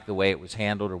didn't like the way it was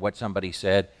handled or what somebody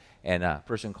said, and a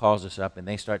person calls us up, and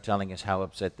they start telling us how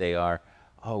upset they are.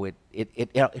 Oh,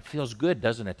 it feels good,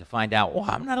 doesn't it, to find out, oh,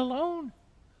 I'm not alone.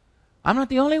 I'm not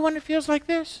the only one that feels like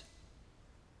this.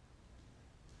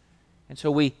 And so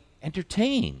we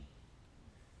entertain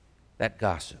that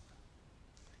gossip,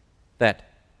 that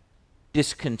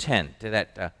discontent,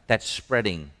 that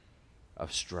spreading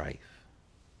of strife.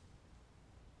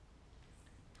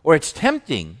 Or it's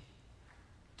tempting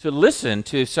to listen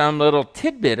to some little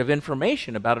tidbit of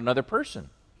information about another person.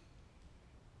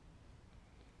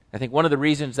 I think one of the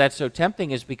reasons that's so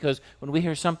tempting is because when we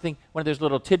hear something, one of those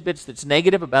little tidbits that's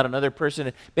negative about another person,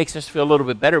 it makes us feel a little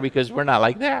bit better because we're not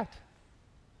like that.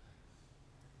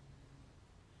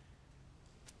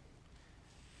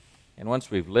 And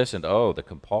once we've listened, the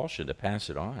compulsion to pass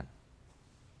it on.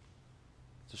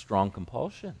 It's a strong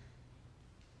compulsion.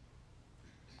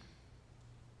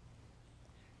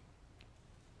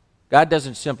 God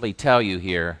doesn't simply tell you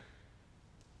here,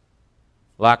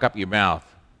 lock up your mouth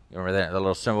You remember that, the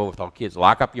little symbol with all kids?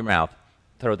 Lock up your mouth,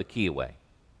 throw the key away.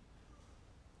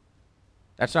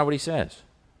 That's not what he says.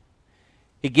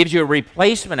 He gives you a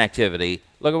replacement activity.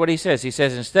 Look at what he says. He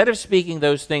says, instead of speaking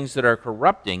those things that are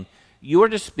corrupting, you are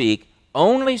to speak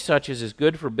only such as is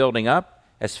good for building up,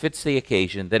 as fits the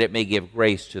occasion, that it may give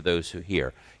grace to those who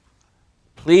hear.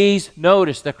 Please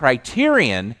notice the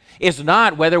criterion is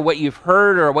not whether what you've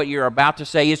heard or what you're about to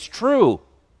say is true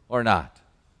or not.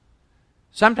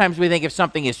 Sometimes we think if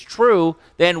something is true,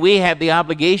 then we have the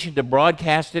obligation to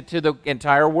broadcast it to the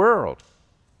entire world.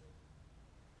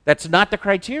 That's not the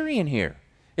criterion here.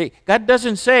 God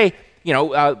doesn't say,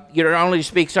 you're only to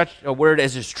speak such a word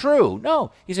as is true.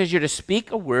 No, he says you're to speak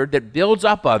a word that builds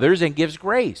up others and gives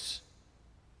grace.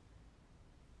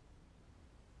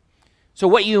 So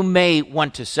what you may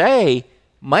want to say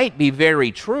might be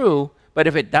very true, but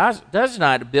if it does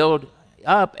not build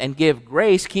up and give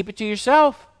grace, keep it to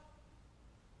yourself.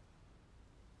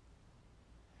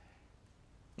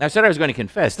 Now, I said I was going to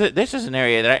confess. This is an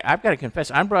area that I've got to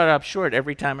confess. I'm brought up short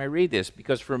every time I read this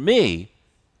because for me,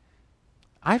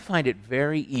 I find it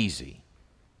very easy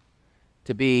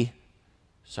to be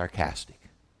sarcastic.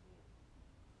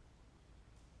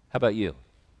 How about you?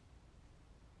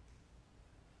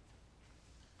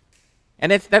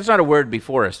 And that's not a word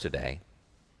before us today.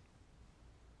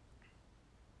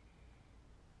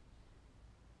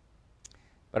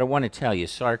 But I want to tell you,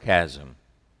 sarcasm,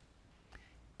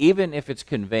 even if it's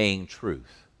conveying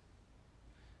truth,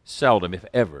 seldom, if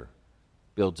ever,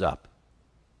 builds up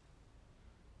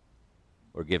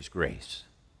or gives grace.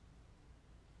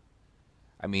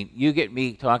 I mean, you get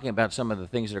me talking about some of the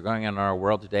things that are going on in our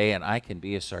world today, and I can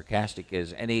be as sarcastic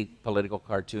as any political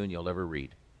cartoon you'll ever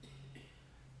read.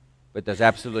 But it does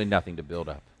absolutely nothing to build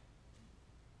up.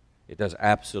 It does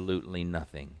absolutely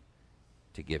nothing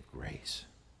to give grace.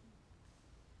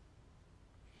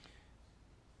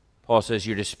 Paul says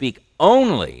you're to speak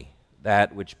only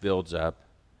that which builds up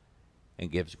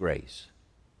and gives grace.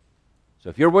 So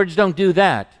if your words don't do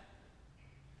that,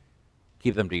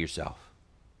 keep them to yourself.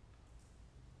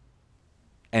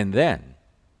 And then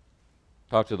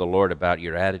talk to the Lord about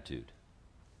your attitude,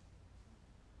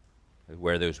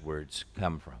 where those words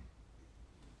come from.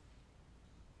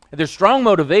 And there's strong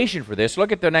motivation for this.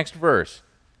 Look at the next verse,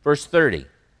 verse 30.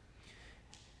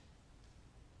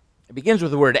 It begins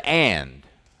with the word "and."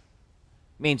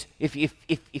 It means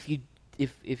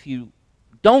if you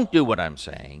don't do what I'm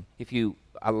saying, if you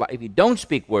don't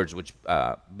speak words which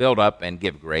build up and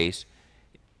give grace,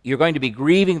 you're going to be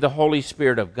grieving the Holy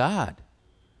Spirit of God,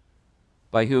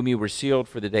 by whom you were sealed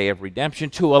for the day of redemption.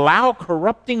 To allow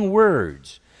corrupting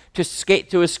words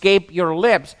to escape your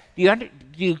lips. Do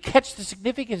you catch the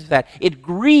significance of that? It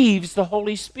grieves the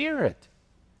Holy Spirit.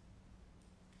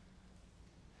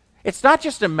 It's not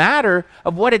just a matter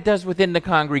of what it does within the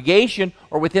congregation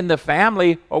or within the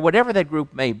family or whatever that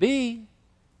group may be.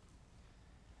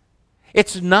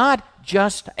 It's not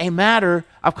just a matter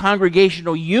of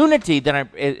congregational unity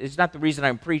it's not the reason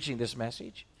I'm preaching this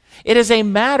message. It is a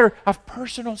matter of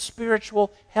personal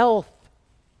spiritual health.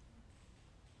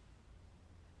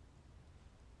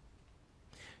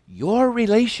 Your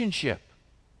relationship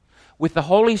with the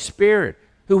Holy Spirit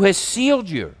who has sealed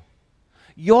you,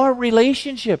 your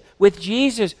relationship with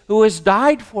Jesus who has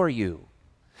died for you,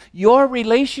 your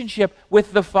relationship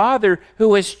with the Father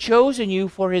who has chosen you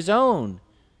for His own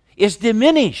is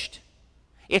diminished.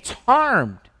 It's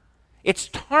harmed. It's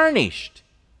tarnished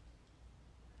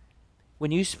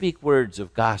when you speak words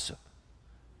of gossip,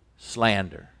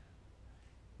 slander,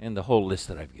 and the whole list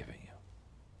that I've given you.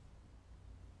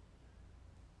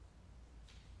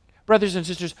 Brothers and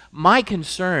sisters, my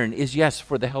concern is, yes,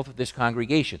 for the health of this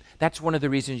congregation. That's one of the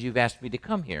reasons you've asked me to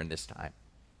come here in this time.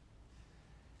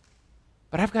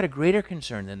 But I've got a greater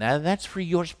concern than that, and that's for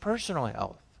your personal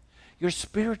health, your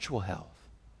spiritual health.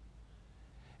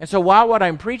 And so while what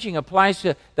I'm preaching applies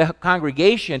to the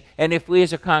congregation, and if we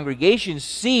as a congregation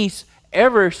cease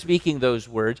ever speaking those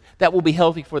words, that will be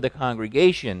healthy for the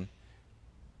congregation,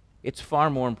 it's far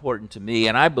more important to me,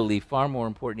 and I believe far more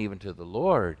important even to the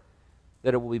Lord,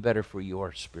 that it will be better for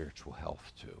your spiritual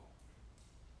health too.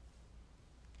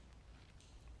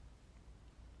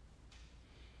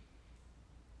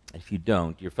 If you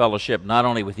don't, your fellowship not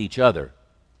only with each other,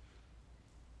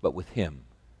 but with Him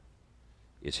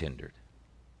is hindered.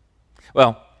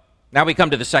 Well, now we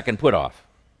come to the second put-off.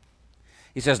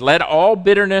 He says, let all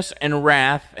bitterness and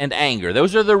wrath and anger,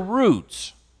 those are the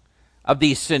roots of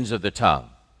these sins of the tongue.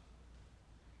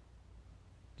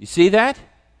 Do you see that?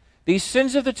 These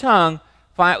sins of the tongue,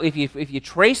 if you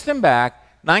trace them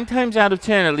back, 9 times out of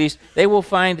 10 at least, they will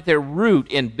find their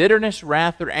root in bitterness,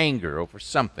 wrath, or anger over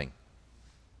something.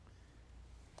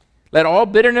 Let all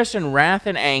bitterness and wrath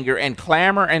and anger and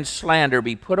clamor and slander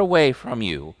be put away from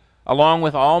you, along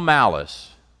with all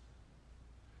malice.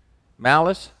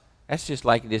 Malice? That's just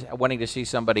like wanting to see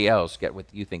somebody else get what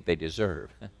you think they deserve.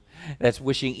 That's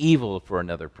wishing evil for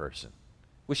another person,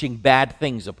 wishing bad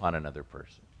things upon another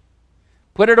person.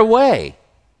 Put it away.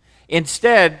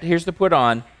 Instead, here's the put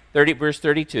on, verse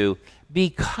 32, be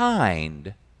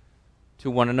kind to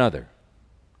one another,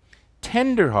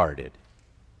 tender-hearted.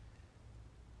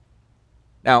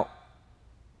 Now,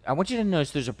 I want you to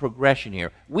notice there's a progression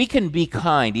here. We can be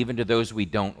kind even to those we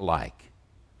don't like.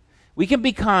 We can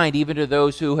be kind even to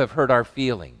those who have hurt our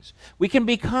feelings. We can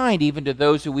be kind even to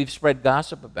those who we've spread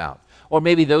gossip about, or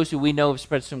maybe those who we know have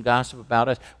spread some gossip about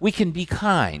us. We can be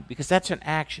kind because that's an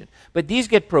action. But these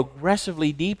get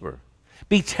progressively deeper.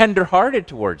 Be tender-hearted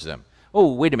towards them.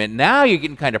 Oh, wait a minute. Now you're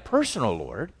getting kind of personal,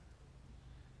 Lord.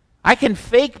 I can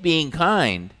fake being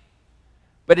kind,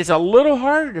 but it's a little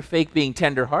harder to fake being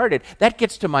tender-hearted. That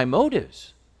gets to my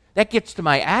motives. That gets to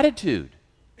my attitude.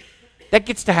 That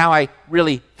gets to how I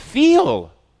really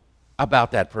feel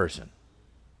about that person.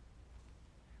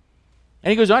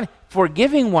 And he goes on,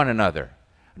 forgiving one another.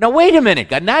 Now, wait a minute,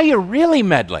 God. Now you're really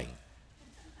meddling.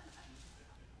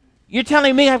 You're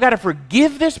telling me I've got to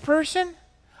forgive this person?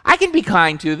 I can be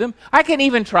kind to them. I can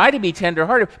even try to be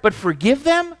tender-hearted, but forgive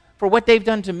them for what they've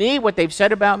done to me, what they've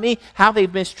said about me, how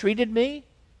they've mistreated me?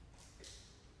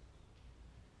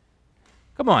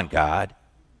 Come on, God.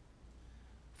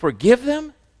 Forgive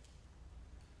them?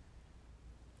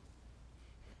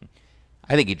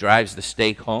 I think he drives the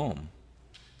stake home.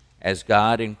 As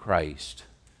God in Christ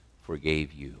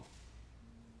forgave you.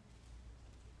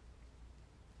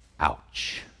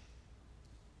 Ouch.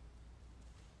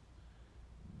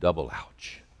 Double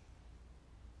ouch.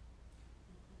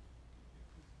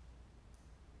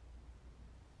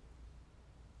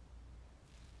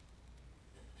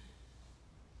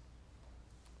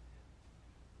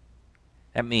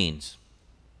 That means,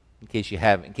 in case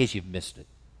you've missed it,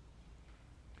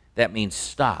 that means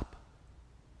stop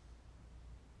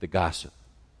the gossip,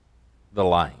 the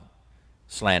lying,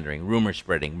 slandering, rumor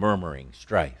spreading, murmuring,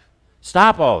 strife.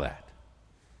 Stop all that.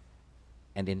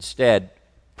 And instead,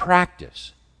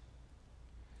 practice.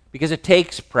 Because it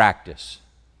takes practice.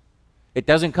 It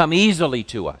doesn't come easily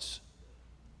to us.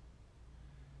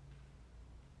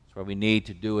 That's why we need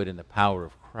to do it in the power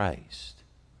of Christ.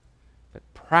 But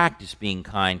practice being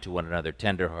kind to one another,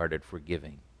 tender-hearted,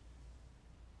 forgiving.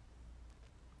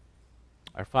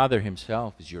 Our Father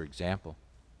himself is your example.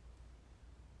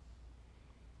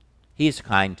 He is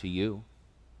kind to you.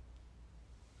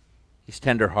 He's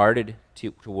tender-hearted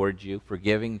towards you,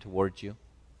 forgiving towards you.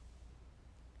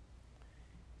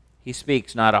 He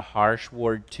speaks not a harsh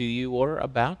word to you or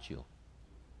about you.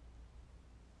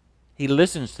 He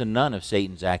listens to none of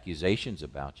Satan's accusations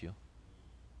about you.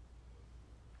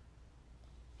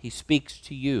 He speaks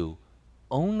to you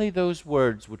only those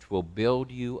words which will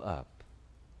build you up.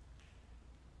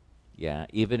 Yeah,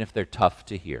 even if they're tough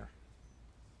to hear.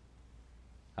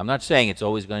 I'm not saying it's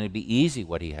always going to be easy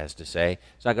what he has to say.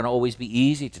 It's not going to always be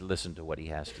easy to listen to what he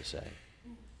has to say.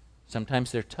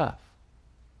 Sometimes they're tough.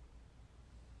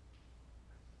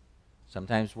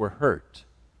 Sometimes we're hurt.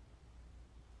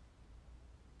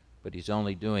 But he's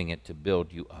only doing it to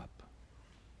build you up.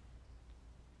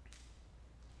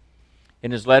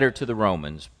 In his letter to the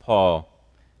Romans, Paul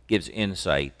gives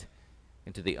insight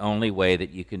into the only way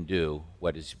that you can do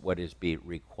what is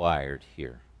required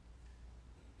here.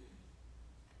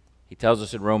 He tells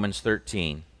us in Romans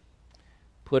 13,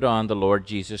 put on the Lord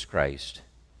Jesus Christ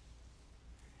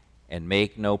and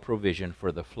make no provision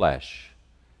for the flesh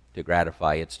to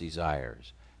gratify its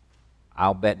desires.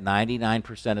 I'll bet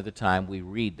 99% of the time we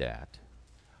read that,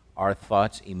 our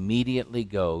thoughts immediately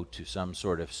go to some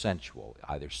sort of sensual,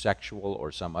 either sexual or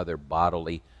some other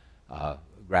bodily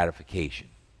gratification.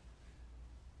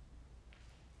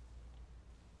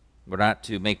 We're not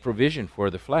to make provision for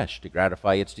the flesh to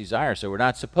gratify its desire. So we're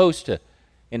not supposed to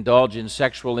indulge in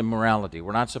sexual immorality.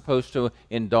 We're not supposed to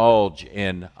indulge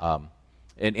in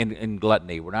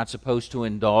gluttony. We're not supposed to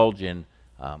indulge in,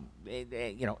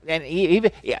 and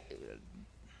even, yeah,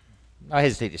 I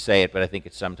hesitate to say it, but I think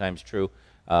it's sometimes true.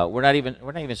 We're not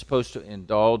even supposed to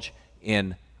indulge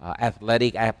in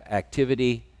athletic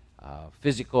activity,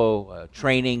 physical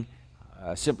training,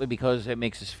 simply because it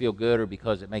makes us feel good or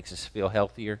because it makes us feel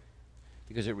healthier,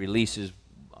 because it releases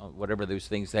whatever those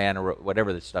things then or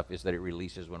whatever the stuff is that it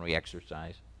releases when we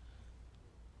exercise.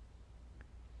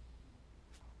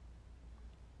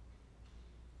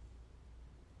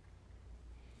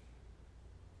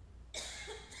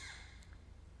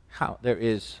 How there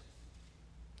is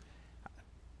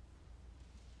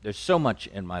there's so much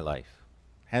in my life,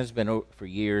 has been for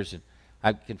years, and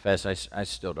I confess I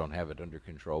still don't have it under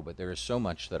control, but there is so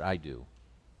much that I do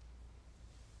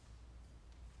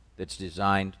that's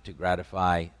designed to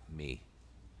gratify me.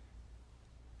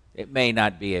 It may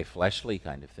not be a fleshly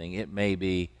kind of thing. It may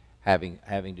be having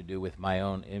to do with my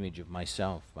own image of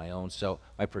myself, my own self,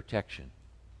 my protection.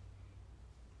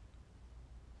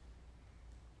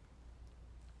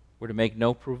 We're to make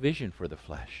no provision for the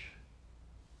flesh,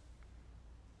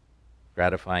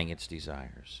 gratifying its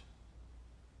desires.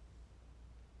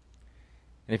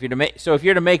 And if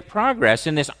you're to make progress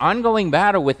in this ongoing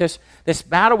battle with this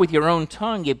battle with your own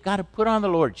tongue, you've got to put on the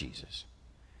Lord Jesus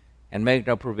and make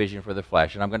no provision for the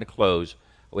flesh. And I'm going to close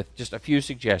with just a few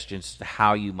suggestions to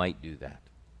how you might do that.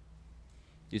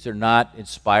 These are not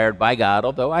inspired by God,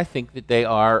 although I think that they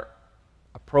are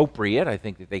appropriate. I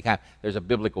think that there's a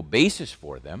biblical basis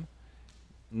for them,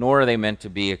 nor are they meant to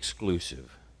be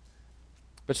exclusive.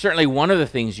 But certainly one of the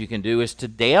things you can do is to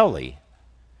daily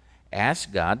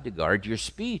ask God to guard your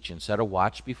speech and set a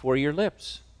watch before your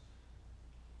lips.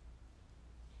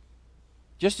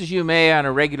 Just as you may on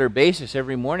a regular basis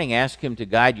every morning ask Him to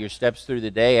guide your steps through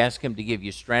the day, ask Him to give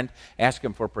you strength, ask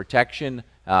Him for protection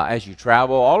as you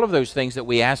travel, all of those things that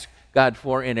we ask God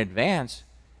for in advance,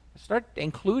 start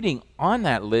including on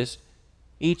that list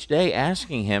each day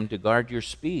asking Him to guard your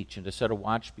speech and to set a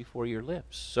watch before your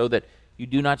lips so that you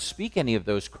do not speak any of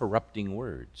those corrupting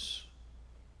words.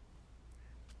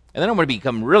 And then I'm going to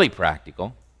become really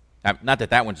practical. Not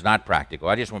that that one's not practical.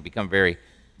 I just want to become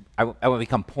I want to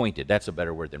become pointed. That's a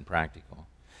better word than practical.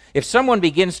 If someone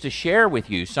begins to share with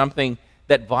you something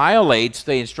that violates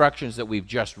the instructions that we've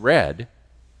just read,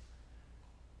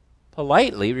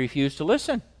 politely refuse to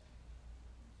listen.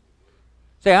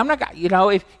 Say, I'm not,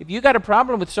 if you got a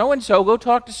problem with so-and-so, go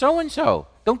talk to so-and-so.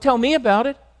 Don't tell me about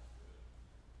it.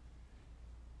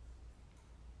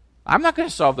 I'm not going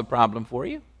to solve the problem for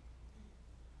you.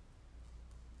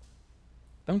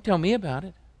 Don't tell me about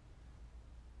it.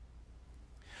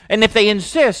 And if they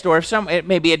insist, or it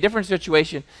may be a different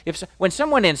situation, when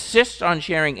someone insists on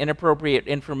sharing inappropriate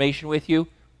information with you,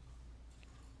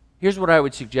 here's what I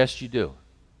would suggest you do.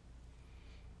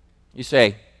 You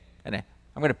say, and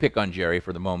I'm going to pick on Jerry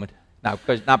for the moment,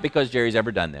 not because Jerry's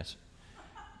ever done this.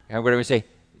 I'm going to say,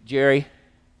 Jerry,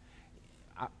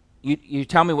 you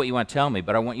tell me what you want to tell me,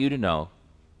 but I want you to know,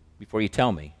 before you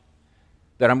tell me,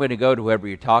 that I'm going to go to whoever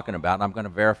you're talking about, and I'm going to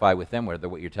verify with them whether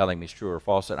what you're telling me is true or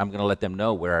false, and I'm going to let them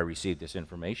know where I received this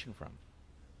information from.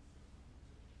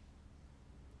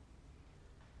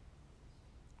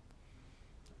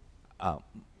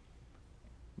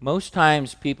 Most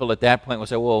times people at that point will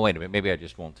say, well, wait a minute, maybe I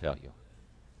just won't tell you.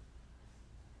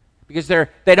 Because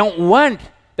they don't want,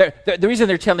 the reason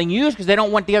they're telling you is because they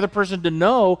don't want the other person to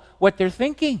know what they're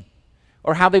thinking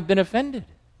or how they've been offended.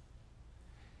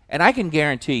 And I can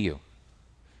guarantee you,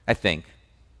 I think,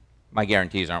 my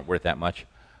guarantees aren't worth that much,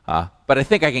 but I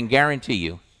think I can guarantee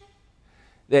you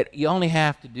that you only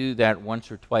have to do that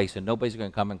once or twice and nobody's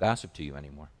going to come and gossip to you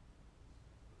anymore.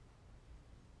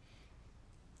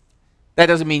 That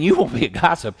doesn't mean you won't be a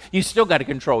gossip. You still got to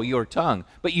control your tongue,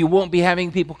 but you won't be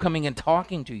having people coming and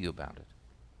talking to you about it.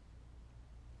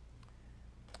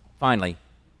 Finally,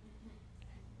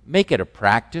 make it a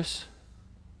practice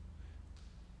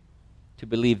to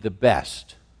believe the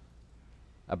best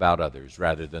about others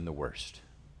rather than the worst.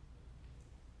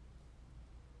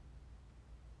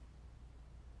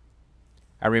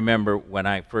 I remember when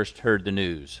I first heard the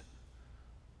news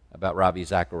about Ravi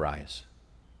Zacharias.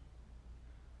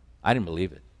 I didn't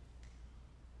believe it.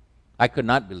 I could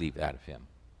not believe that of him.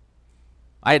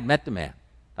 I had met the man.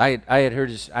 I had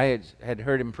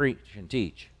heard him preach and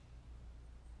teach.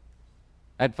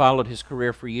 I'd followed his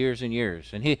career for years and years,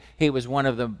 and he was one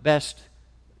of the best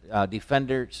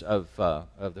defenders of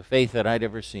the faith that I'd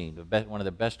ever seen, one of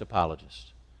the best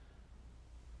apologists.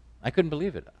 I couldn't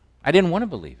believe it. I didn't want to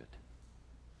believe it.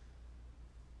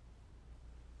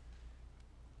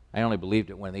 I only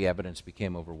believed it when the evidence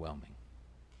became overwhelming.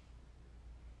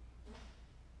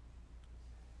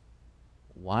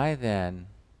 Why then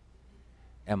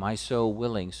am I so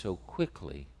willing so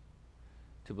quickly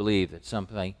to believe that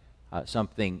something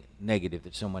negative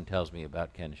that someone tells me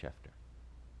about Ken Schefter?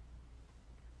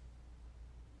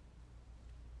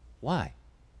 Why?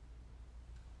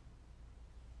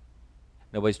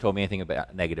 Nobody's told me anything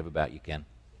negative about you, Ken.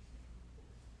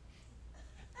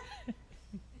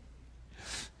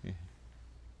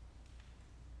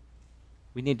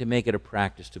 We need to make it a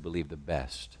practice to believe the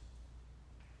best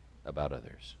about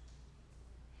others.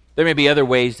 There may be other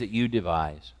ways that you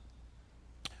devise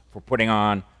for putting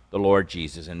on the Lord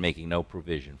Jesus and making no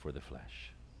provision for the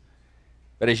flesh.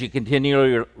 But as you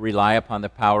continually rely upon the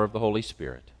power of the Holy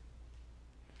Spirit,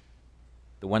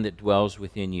 the one that dwells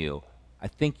within you, I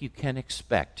think you can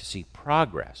expect to see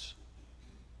progress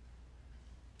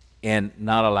in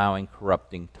not allowing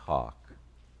corrupting talk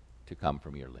to come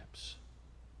from your lips.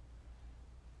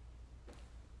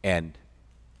 And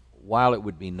while it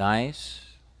would be nice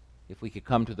if we could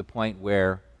come to the point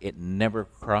where it never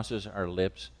crosses our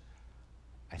lips,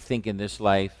 I think in this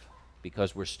life,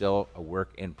 because we're still a work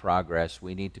in progress,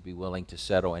 we need to be willing to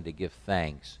settle and to give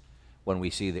thanks when we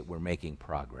see that we're making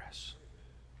progress,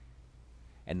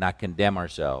 and not condemn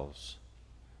ourselves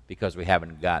because we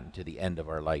haven't gotten to the end of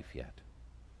our life yet,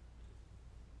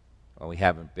 or we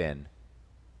haven't been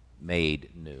made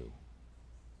new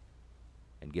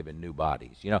and given new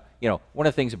bodies. You know, one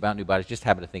of the things about new bodies, just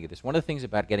happen to think of this, one of the things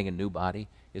about getting a new body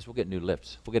is we'll get new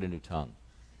lips, we'll get a new tongue,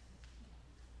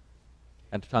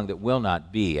 and a tongue that will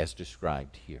not be as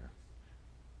described here.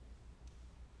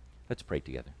 Let's pray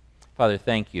together. Father,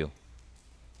 thank you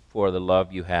for the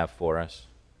love you have for us.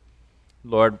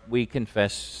 Lord, we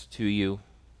confess to you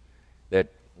that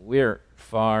we're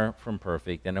far from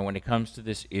perfect, and when it comes to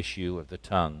this issue of the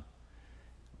tongue,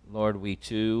 Lord, we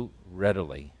too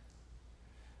readily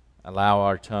allow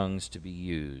our tongues to be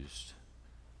used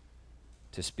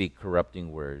to speak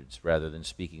corrupting words rather than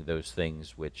speaking those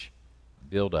things which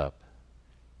build up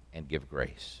and give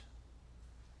grace.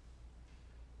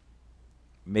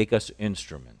 Make us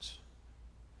instruments,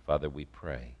 Father, we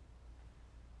pray,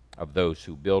 of those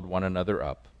who build one another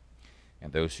up,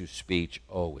 and those whose speech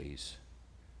always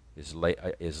is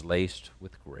laced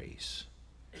with grace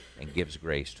and gives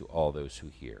grace to all those who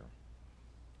hear.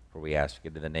 For we ask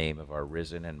it in the name of our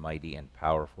risen and mighty and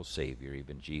powerful Savior,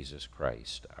 even Jesus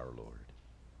Christ our Lord.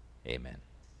 Amen.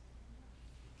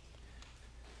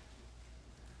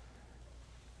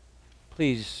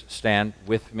 Please stand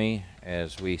with me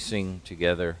as we sing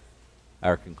together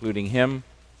our concluding hymn.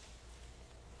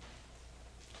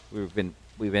 We've been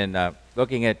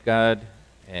looking at God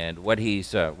and what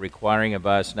He's requiring of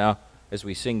us. Now, as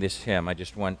we sing this hymn, I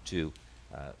just want to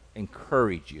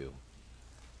encourage you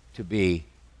to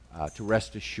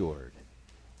rest assured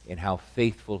in how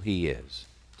faithful He is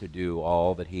to do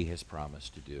all that He has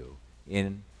promised to do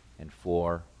in and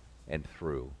for and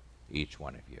through each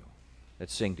one of you.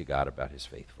 Let's sing to God about His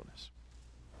faithfulness.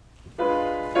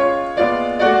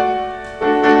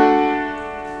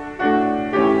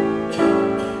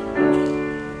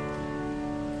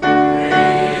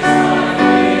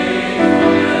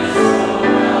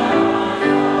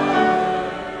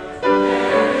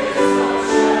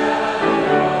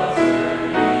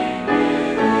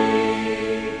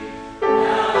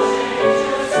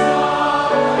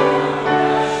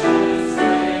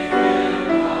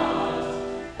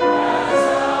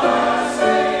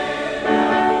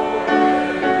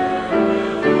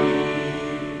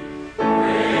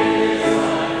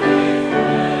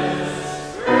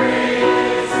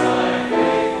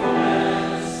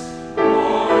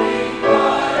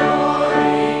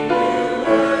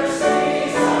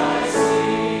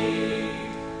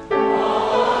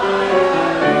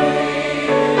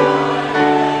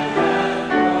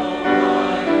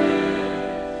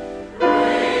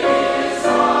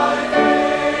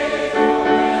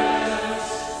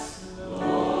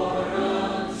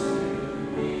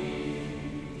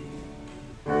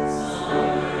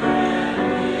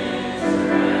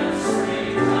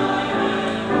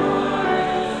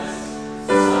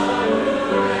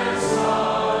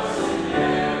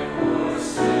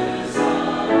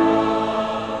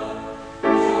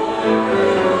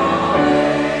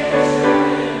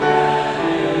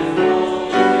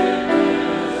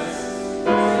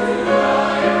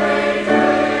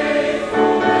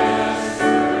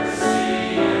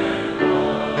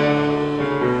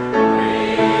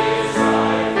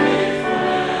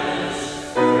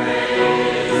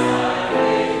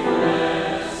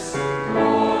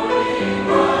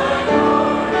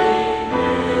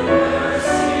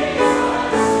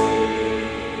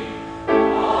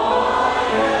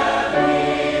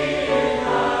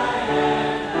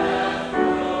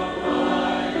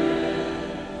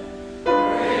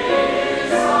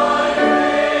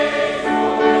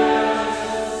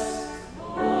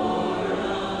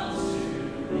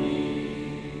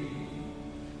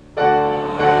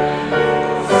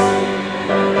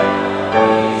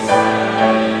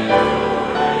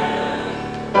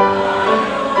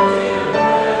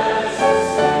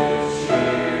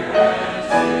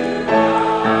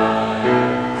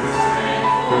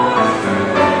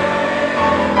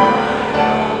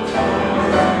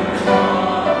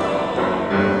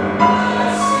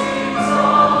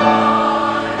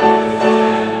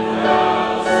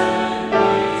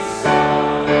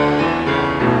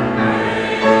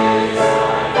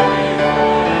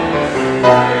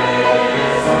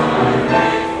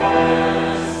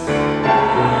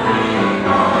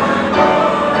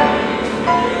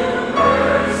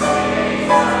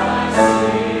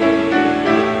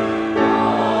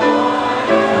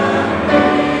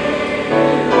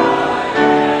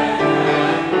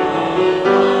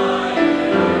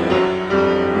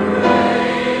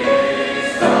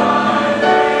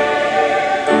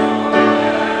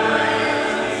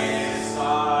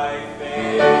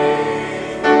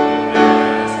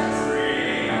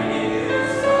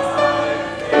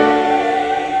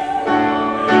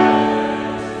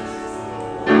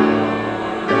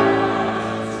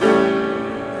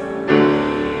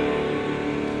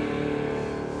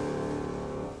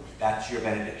 your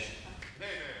benediction.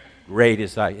 Great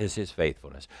is his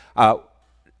faithfulness.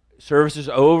 Service is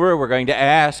over. We're going to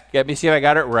ask, let me see if I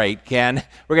got it right, Ken.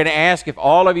 We're going to ask if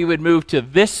all of you would move to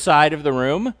this side of the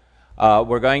room.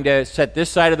 We're going to set this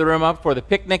side of the room up for the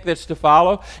picnic that's to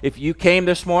follow. If you came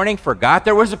this morning, forgot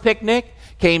there was a picnic,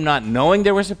 came not knowing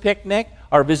there was a picnic,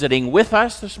 are visiting with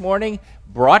us this morning,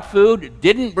 brought food,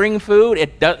 didn't bring food,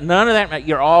 none of that,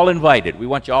 you're all invited. We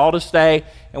want you all to stay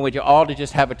and want you all to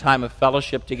just have a time of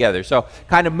fellowship together. So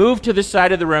kind of move to this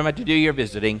side of the room to do your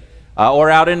visiting.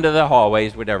 Or out into the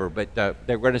hallways, whatever. But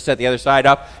they're going to set the other side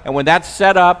up. And when that's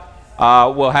set up,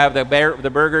 we'll have the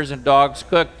burgers and dogs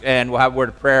cooked, and we'll have a word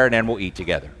of prayer, and then we'll eat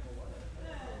together.